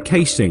fluid in the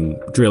casing,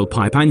 drill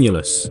pipe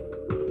annulus.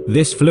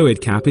 This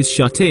fluid cap is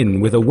shut in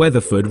with a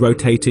Weatherford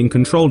rotating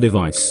control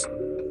device.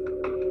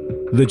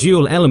 The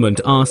dual element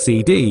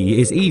RCD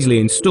is easily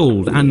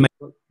installed and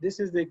This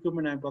is the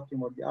equipment I'm talking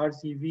about, the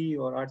RCV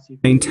or RCV.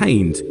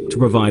 Maintained to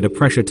provide a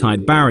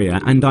pressure-tight barrier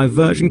and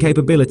diversion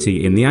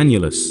capability in the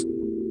annulus.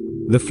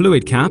 The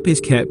fluid cap is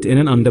kept in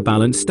an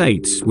underbalanced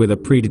state with a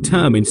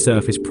predetermined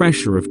surface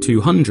pressure of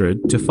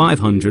 200 to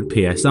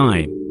 500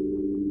 psi.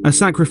 A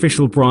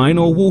sacrificial brine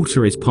or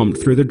water is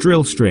pumped through the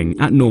drill string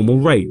at normal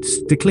rates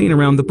to clean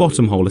around the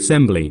bottom hole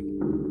assembly.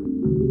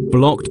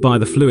 Blocked by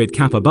the fluid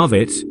cap above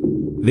it,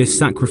 this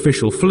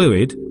sacrificial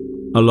fluid,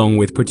 along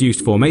with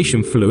produced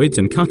formation fluids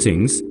and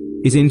cuttings,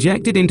 is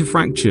injected into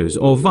fractures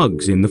or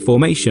vugs in the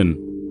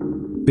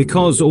formation.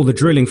 Because all the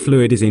drilling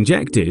fluid is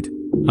injected,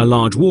 a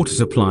large water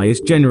supply is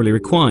generally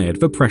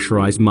required for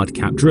pressurized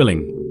mudcap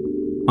drilling.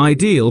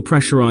 Ideal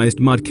pressurized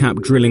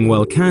mudcap drilling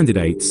well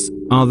candidates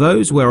are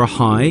those where a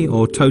high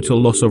or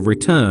total loss of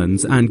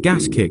returns and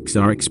gas kicks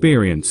are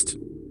experienced.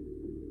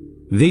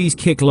 These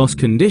kick loss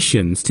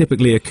conditions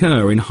typically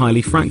occur in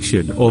highly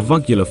fractured or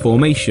vugular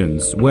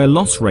formations where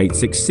loss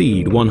rates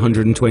exceed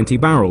 120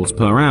 barrels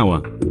per hour.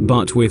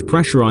 But with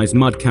pressurized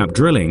mudcap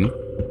drilling,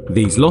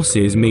 these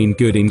losses mean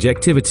good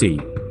injectivity,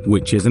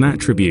 which is an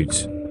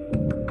attribute.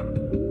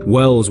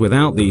 Wells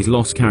without these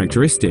loss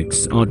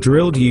characteristics are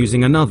drilled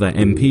using another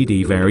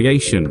MPD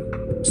variation,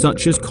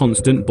 such as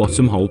constant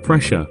bottom hole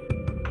pressure.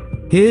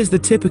 Here's the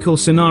typical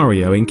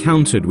scenario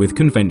encountered with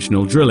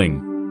conventional drilling.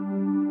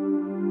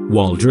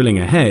 While drilling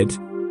ahead,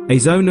 a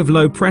zone of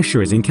low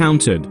pressure is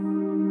encountered.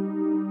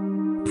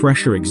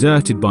 Pressure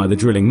exerted by the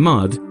drilling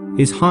mud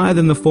is higher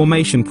than the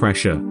formation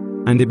pressure,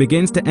 and it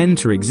begins to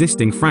enter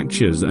existing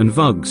fractures and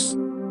vugs.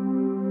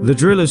 The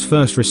driller's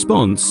first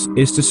response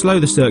is to slow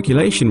the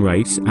circulation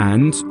rate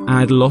and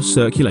add lost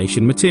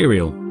circulation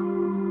material.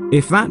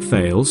 If that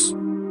fails,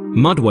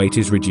 mud weight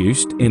is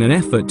reduced in an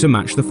effort to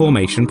match the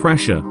formation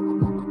pressure.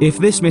 If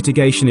this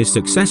mitigation is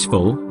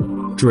successful,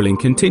 drilling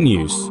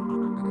continues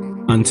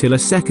until a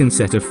second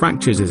set of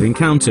fractures is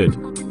encountered.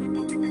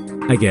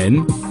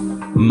 Again,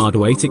 mud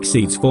weight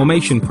exceeds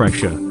formation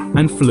pressure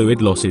and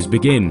fluid losses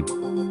begin.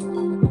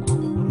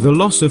 The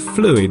loss of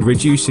fluid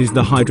reduces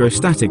the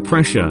hydrostatic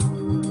pressure,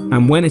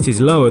 and when it is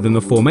lower than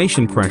the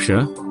formation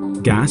pressure,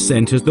 gas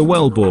enters the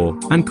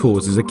wellbore and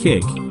causes a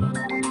kick.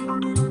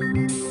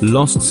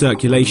 Lost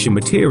circulation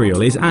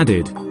material is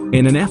added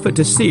in an effort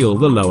to seal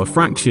the lower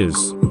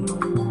fractures,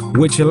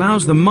 which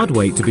allows the mud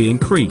weight to be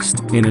increased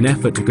in an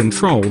effort to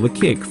control the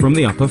kick from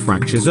the upper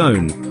fracture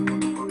zone,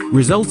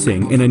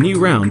 resulting in a new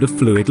round of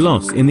fluid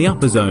loss in the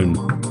upper zone.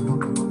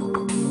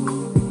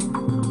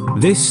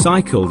 This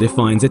cycle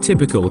defines a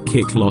typical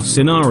kick loss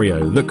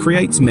scenario that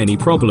creates many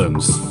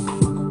problems.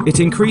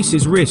 It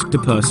increases risk to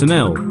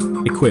personnel,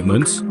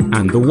 equipment,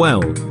 and the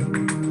well.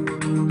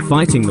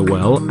 Fighting the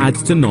well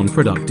adds to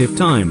non-productive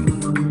time.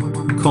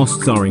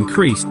 Costs are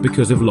increased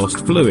because of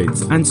lost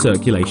fluids and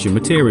circulation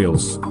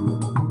materials.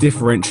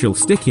 Differential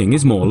sticking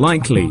is more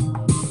likely.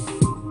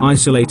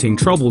 Isolating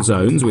trouble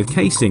zones with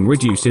casing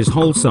reduces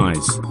hole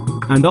size.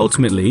 and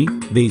ultimately,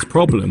 these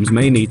problems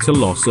may lead to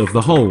loss of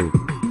the hole.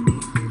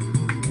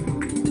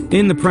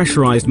 In the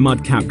pressurized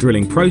mud cap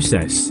drilling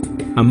process,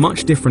 a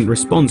much different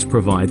response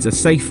provides a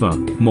safer,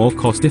 more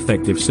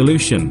cost-effective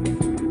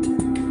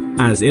solution.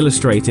 As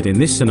illustrated in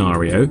this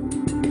scenario,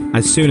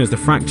 as soon as the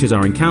fractures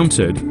are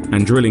encountered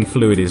and drilling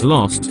fluid is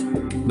lost,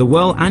 the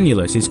well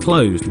annulus is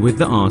closed with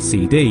the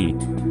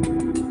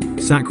RCD.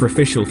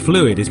 Sacrificial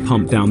fluid is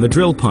pumped down the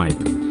drill pipe,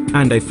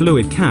 and a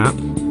fluid cap,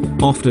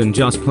 often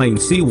just plain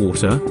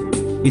seawater,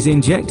 is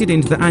injected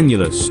into the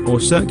annulus or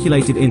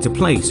circulated into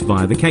place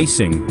via the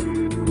casing.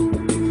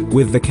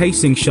 With the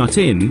casing shut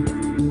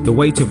in, the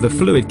weight of the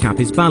fluid cap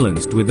is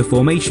balanced with the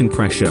formation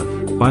pressure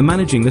by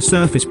managing the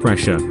surface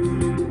pressure.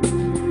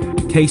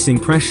 Casing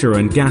pressure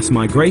and gas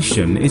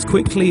migration is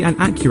quickly and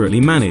accurately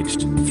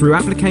managed through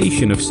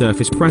application of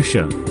surface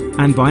pressure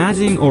and by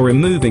adding or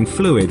removing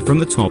fluid from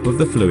the top of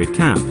the fluid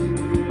cap.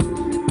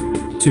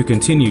 To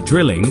continue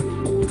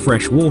drilling,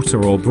 fresh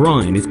water or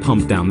brine is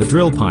pumped down the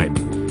drill pipe.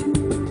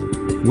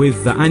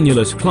 With the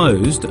annulus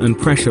closed and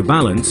pressure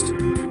balanced,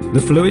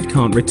 the fluid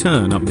can't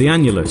return up the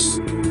annulus,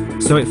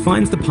 so it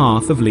finds the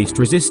path of least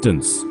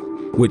resistance,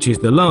 which is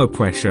the lower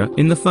pressure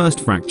in the first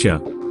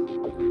fracture.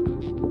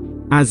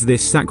 As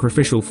this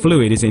sacrificial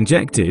fluid is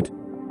injected,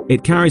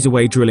 it carries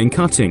away drilling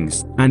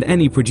cuttings and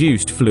any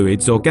produced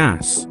fluids or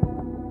gas.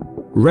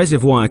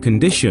 Reservoir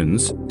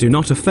conditions do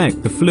not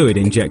affect the fluid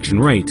injection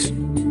rate.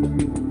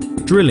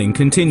 Drilling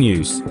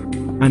continues,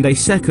 and a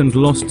second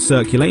lost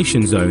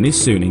circulation zone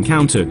is soon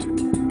encountered.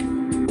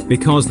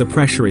 Because the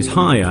pressure is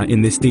higher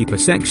in this deeper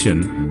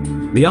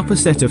section, the upper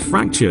set of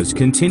fractures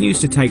continues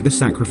to take the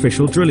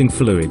sacrificial drilling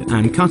fluid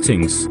and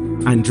cuttings,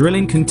 and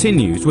drilling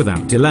continues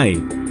without delay.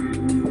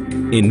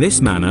 In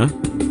this manner,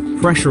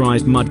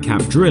 pressurized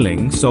mudcap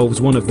drilling solves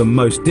one of the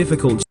most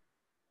difficult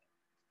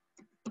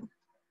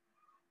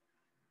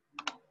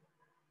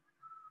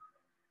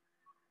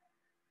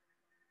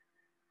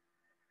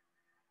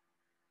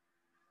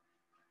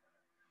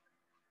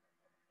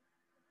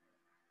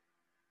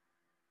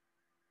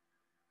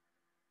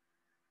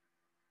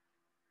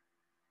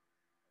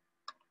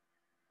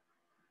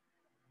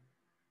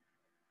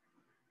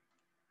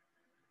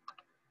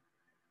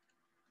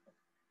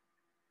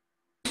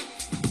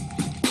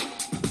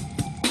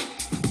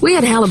We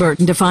at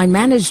Halliburton define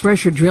managed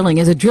pressure drilling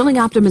as a drilling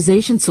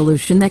optimization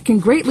solution that can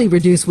greatly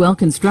reduce well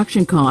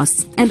construction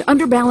costs, and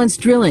underbalanced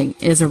drilling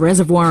is a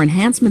reservoir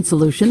enhancement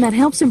solution that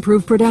helps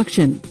improve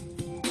production.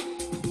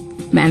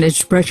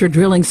 Managed pressure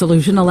drilling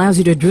solution allows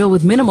you to drill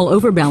with minimal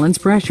overbalance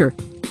pressure.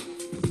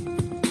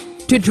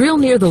 To drill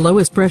near the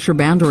lowest pressure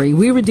boundary,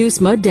 we reduce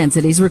mud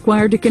densities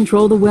required to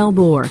control the well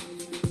bore.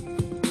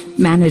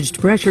 Managed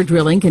pressure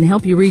drilling can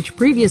help you reach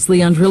previously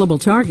undrillable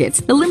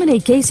targets,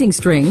 eliminate casing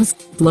strings,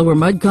 lower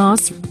mud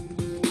costs,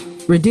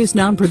 reduce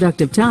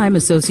non-productive time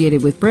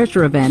associated with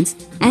pressure events,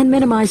 and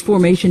minimize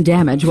formation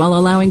damage while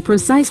allowing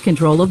precise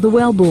control of the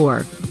well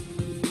bore.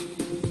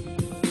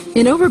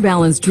 In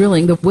overbalanced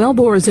drilling, the well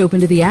bore is open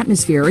to the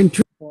atmosphere and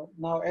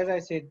now, as I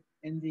said,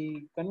 in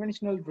the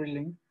conventional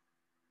drilling,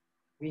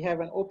 we have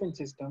an open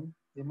system.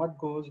 The mud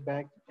goes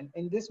back, and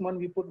in this one,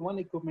 we put one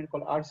equipment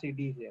called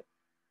RCD here,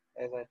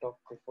 as I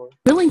talked before.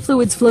 Drilling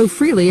fluids flow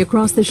freely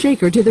across the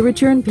shaker to the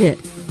return pit.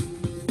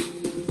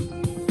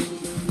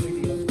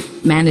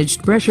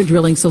 Managed pressure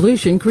drilling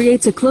solution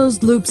creates a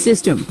closed-loop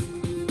system.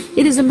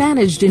 It is a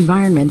managed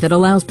environment that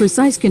allows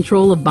precise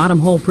control of bottom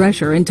hole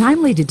pressure and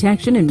timely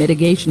detection and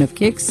mitigation of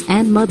kicks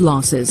and mud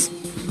losses.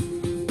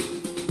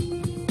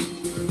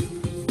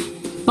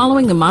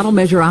 Following the model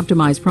measure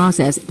optimized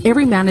process,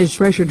 every managed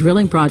pressure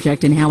drilling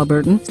project in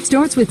Halliburton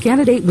starts with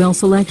candidate well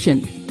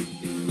selection.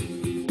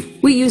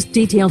 We use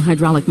detailed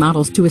hydraulic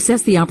models to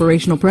assess the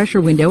operational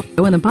pressure window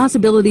and the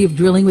possibility of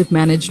drilling with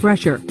managed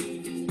pressure.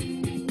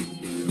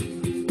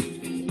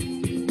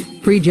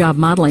 Pre-job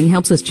modeling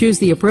helps us choose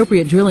the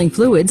appropriate drilling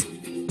fluids,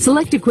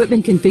 select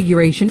equipment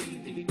configuration,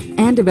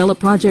 and develop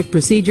project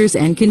procedures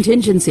and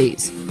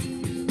contingencies.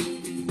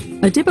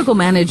 A typical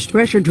managed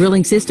pressure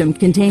drilling system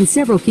contains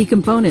several key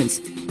components.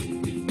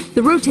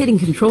 The rotating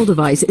control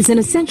device is an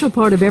essential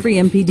part of every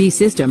MPD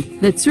system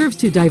that serves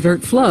to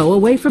divert flow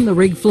away from the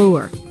rig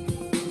floor.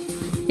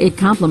 It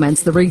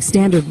complements the rig's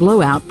standard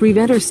blowout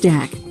preventer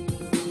stack.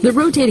 The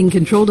rotating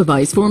control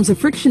device forms a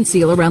friction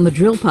seal around the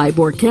drill pipe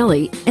or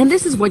Kelly, and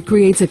this is what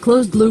creates a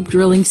closed-loop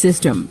drilling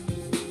system.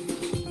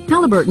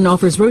 Halliburton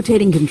offers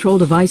rotating control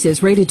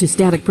devices rated to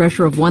static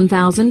pressure of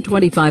 1,000,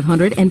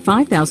 2,500, and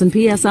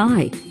 5,000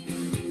 psi.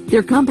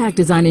 Their compact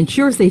design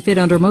ensures they fit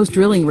under most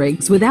drilling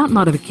rigs without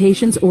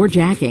modifications or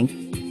jacking,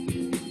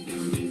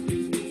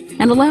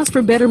 and allows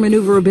for better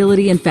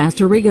maneuverability and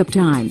faster rig-up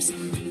times.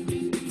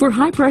 For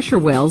high-pressure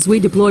wells, we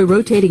deploy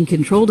rotating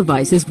control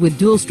devices with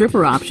dual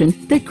stripper option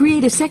that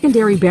create a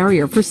secondary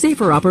barrier for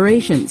safer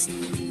operations.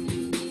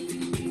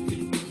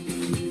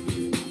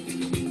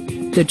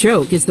 The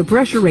choke is the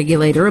pressure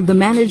regulator of the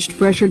managed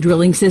pressure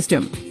drilling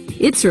system.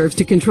 It serves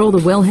to control the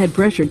wellhead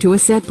pressure to a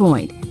set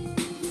point.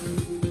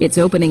 Its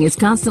opening is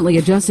constantly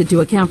adjusted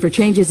to account for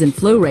changes in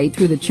flow rate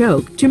through the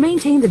choke to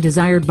maintain the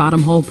desired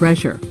bottom hole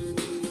pressure.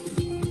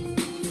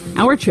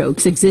 Our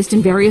chokes exist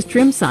in various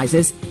trim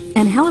sizes,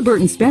 and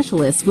Halliburton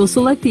specialists will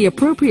select the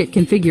appropriate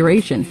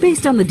configuration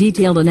based on the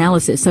detailed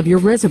analysis of your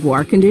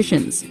reservoir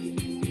conditions.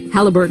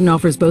 Halliburton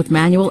offers both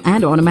manual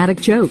and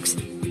automatic chokes.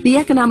 The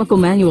economical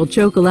manual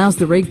choke allows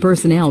the rig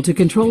personnel to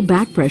control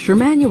back pressure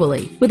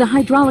manually with a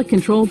hydraulic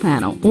control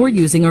panel or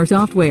using our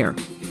software.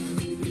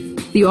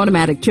 The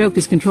automatic choke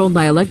is controlled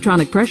by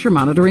electronic pressure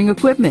monitoring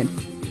equipment.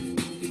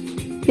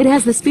 It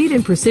has the speed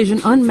and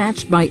precision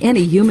unmatched by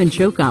any human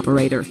choke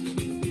operator.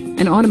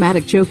 An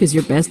automatic choke is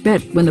your best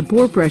bet when the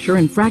pore pressure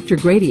and fracture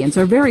gradients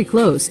are very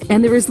close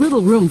and there is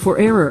little room for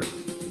error.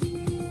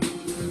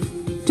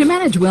 To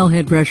manage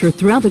wellhead pressure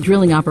throughout the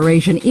drilling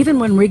operation, even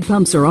when rig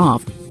pumps are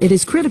off, it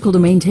is critical to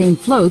maintain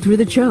flow through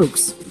the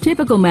chokes.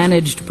 Typical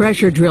managed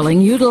pressure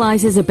drilling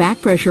utilizes a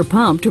back pressure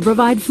pump to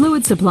provide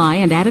fluid supply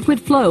and adequate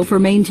flow for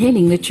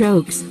maintaining the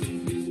chokes.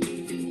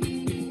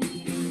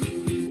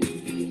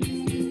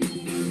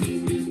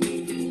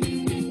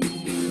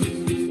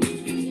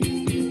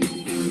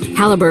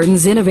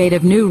 Halliburton's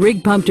innovative new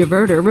rig pump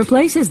diverter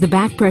replaces the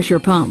back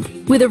pressure pump.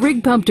 With a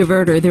rig pump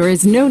diverter, there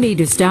is no need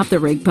to stop the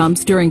rig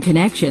pumps during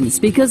connections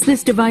because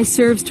this device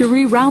serves to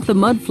reroute the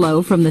mud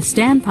flow from the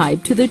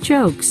standpipe to the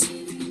chokes.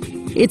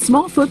 Its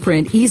small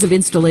footprint, ease of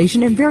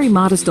installation, and very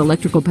modest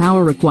electrical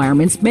power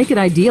requirements make it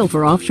ideal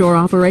for offshore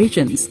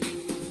operations.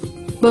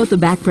 Both the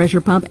back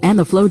pressure pump and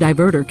the flow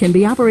diverter can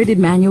be operated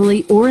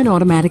manually or in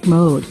automatic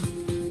mode.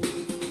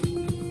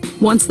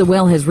 Once the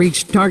well has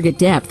reached target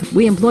depth,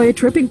 we employ a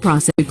tripping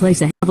process to place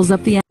the handles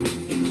up the end.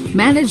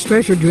 Managed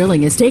pressure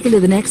drilling is taken to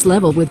the next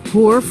level with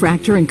pore,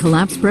 fracture, and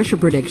collapse pressure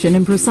prediction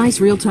and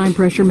precise real-time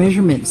pressure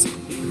measurements.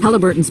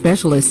 Halliburton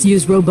specialists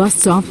use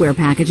robust software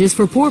packages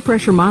for pore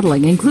pressure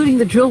modeling, including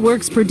the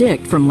DrillWorks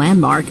Predict from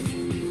Landmark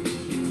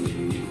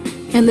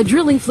and the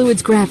Drilling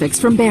Fluids Graphics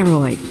from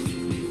Baroid.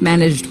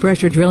 Managed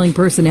pressure drilling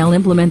personnel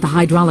implement the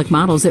hydraulic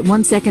models at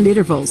 1-second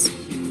intervals.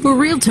 For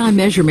real-time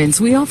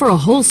measurements, we offer a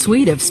whole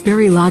suite of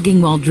Sperry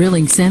logging while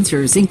drilling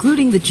sensors,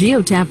 including the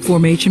geotap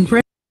formation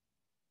pressure.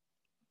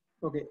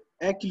 Okay,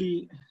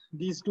 actually,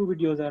 these two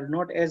videos are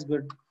not as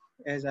good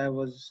as I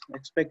was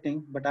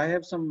expecting, but I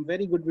have some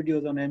very good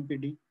videos on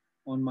MPD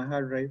on my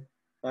hard drive.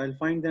 I'll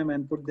find them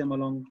and put them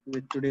along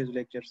with today's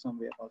lecture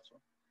somewhere also.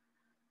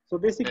 So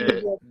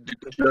basically,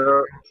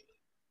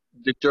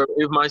 Doctor,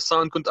 if my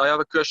sound could, I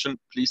have a question,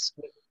 please.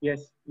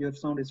 Yes, your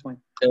sound is fine.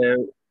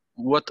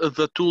 What are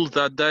the tools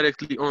that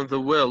directly on the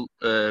well,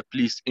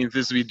 please, in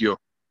this video?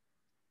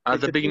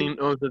 At the beginning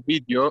of the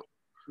video,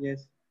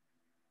 yes,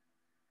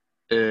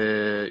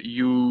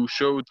 you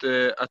showed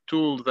a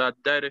tool that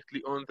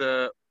directly on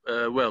the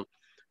well.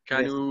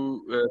 Can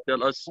you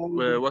tell us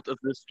what is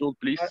this tool,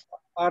 please?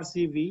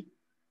 RCV.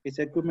 It's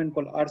equipment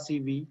called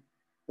RCV,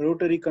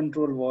 rotary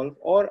control valve,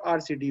 or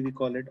RCD we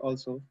call it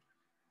also.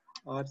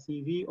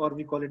 RCV, or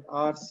we call it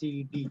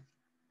RCD.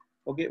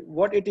 Okay,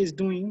 what it is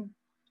doing,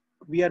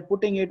 we are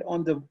putting it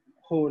on the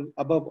hole,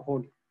 above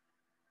hole.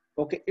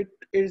 Okay,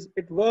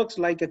 it works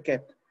like a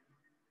cap.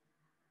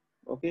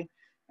 Okay,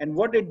 and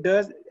what it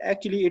does,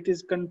 actually it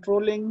is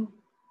controlling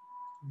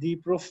the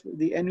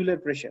annular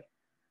pressure,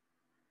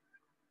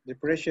 the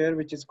pressure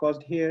which is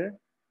caused here.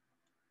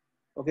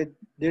 Okay,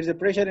 there's a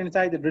pressure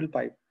inside the drill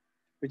pipe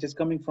which is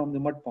coming from the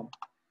mud pump,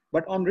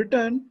 but on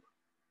return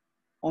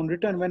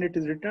when it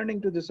is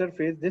returning to the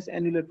surface, this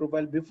annular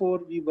profile, before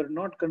we were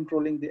not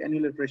controlling the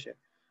annular pressure.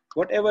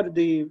 Whatever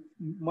the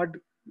mud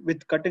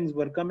with cuttings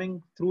were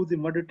coming through the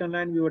mud return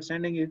line, we were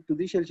sending it to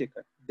the shell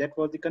shaker. That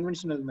was the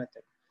conventional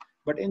method.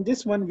 But in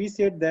this one, we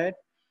said that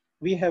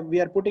we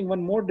are putting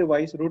one more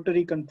device,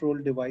 rotary control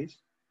device.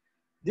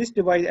 This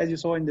device, as you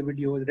saw in the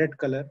video, red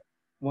color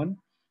one.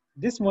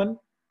 This one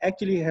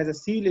actually has a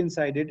seal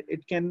inside it.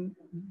 It can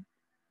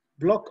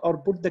block or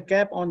put the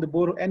cap on the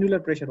bore annular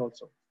pressure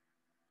also.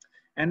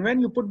 And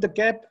when you put the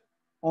cap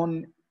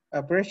on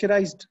a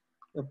pressurized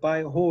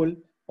hole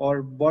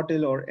or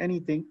bottle or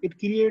anything, it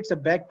creates a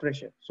back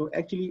pressure. So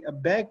actually a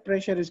back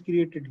pressure is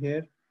created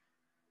here.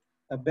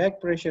 A back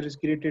pressure is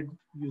created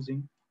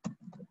using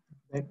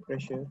the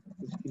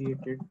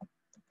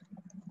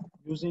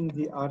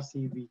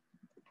RCV.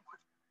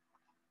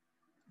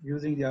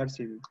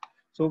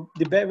 So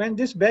when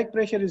this back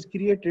pressure is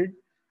created,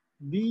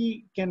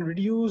 we can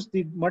reduce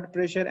the mud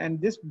pressure, and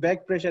this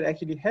back pressure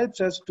actually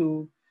helps us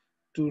to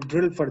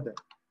drill further.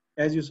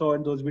 As you saw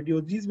in those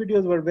videos, these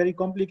videos were very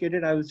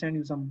complicated. I will send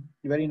you some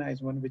very nice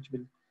one which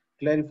will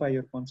clarify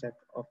your concept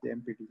of the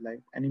MPD,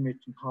 like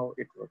animating how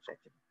it works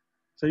actually.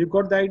 So you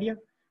got the idea?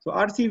 So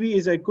RCV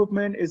is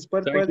equipment, its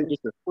purpose is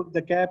to put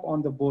the cap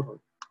on the borehole,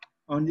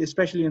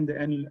 especially on the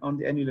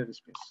annular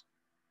space.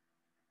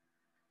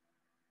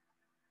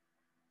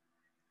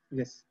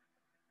 Yes.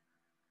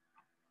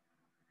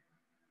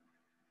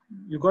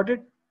 You got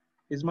it?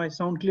 Is my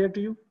sound clear to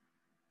you?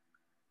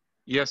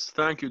 Yes,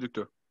 thank you,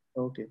 Doctor.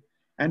 Okay.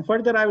 And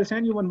further, I will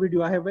send you one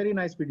video. I have very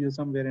nice video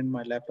somewhere in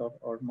my laptop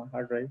or my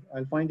hard drive.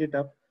 I'll find it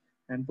up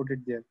and put it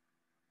there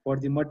for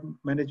the mud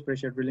managed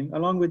pressure drilling.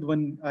 Along with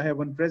I have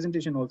one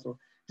presentation also.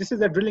 This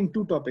is a drilling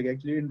 2 topic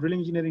actually. In drilling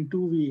engineering 2,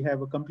 we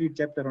have a complete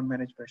chapter on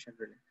managed pressure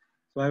drilling.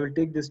 So I will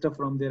take this stuff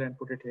from there and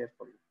put it here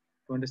for you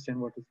to understand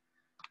what is.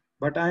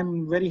 But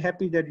I'm very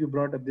happy that you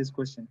brought up this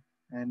question,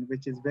 and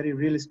which is very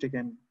realistic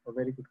and a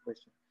very good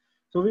question.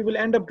 So we will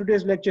end up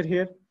today's lecture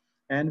here,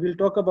 and we'll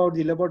talk about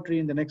the laboratory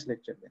in the next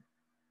lecture then.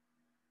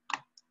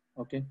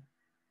 Okay.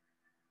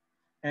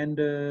 And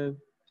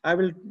I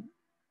will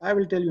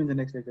tell you in the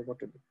next lecture what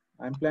to do.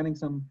 I'm planning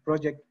some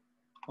project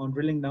on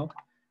drilling now,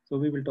 so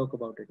we will talk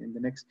about it in the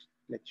next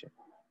lecture.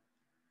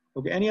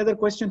 Okay, any other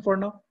question for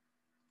now?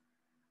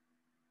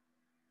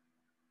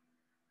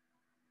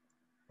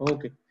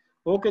 Okay,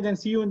 okay, then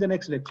see you in the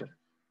next lecture.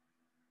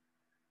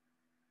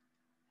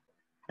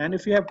 And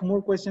if you have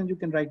more questions, you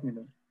can write me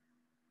down.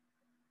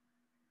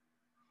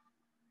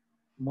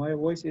 My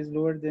voice is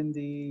lower than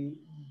the...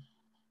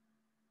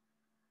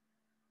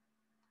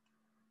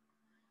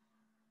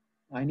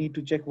 I need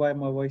to check why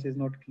my voice is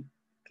not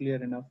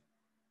clear enough.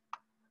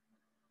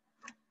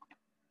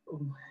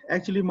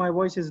 Actually, my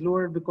voice is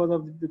lower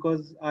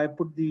because I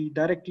put the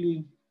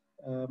directly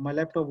my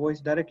laptop voice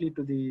directly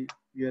to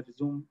your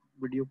Zoom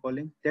video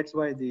calling. That's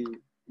why the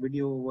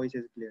video voice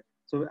is clear.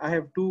 So I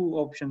have two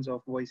options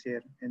of voice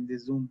here in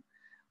this Zoom.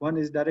 One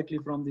is directly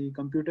from the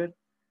computer,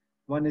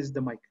 one is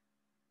the mic.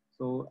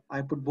 So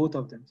I put both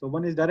of them. So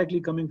one is directly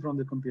coming from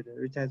the computer,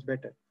 which has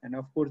better, and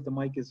of course the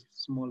mic is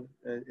small,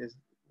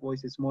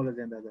 voice is smaller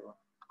than the other one.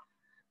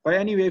 But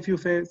anyway, if you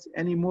face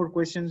any more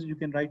questions, you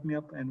can write me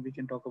up and we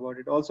can talk about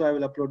it. Also, I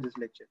will upload this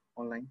lecture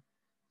online,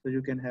 so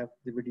you can have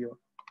the video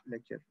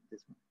lecture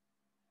this one.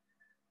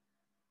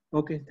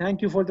 Okay,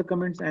 thank you for the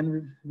comments,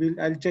 and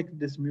I'll check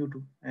this mute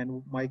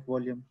and mic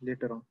volume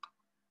later on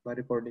by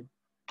recording.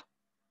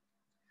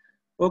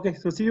 Okay,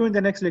 so see you in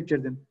the next lecture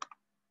then.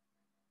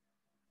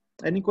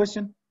 Any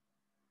question?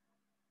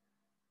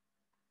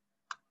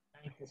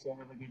 Thank you, sir.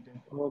 Have a good day.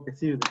 Okay,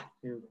 see you then.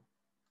 See you then.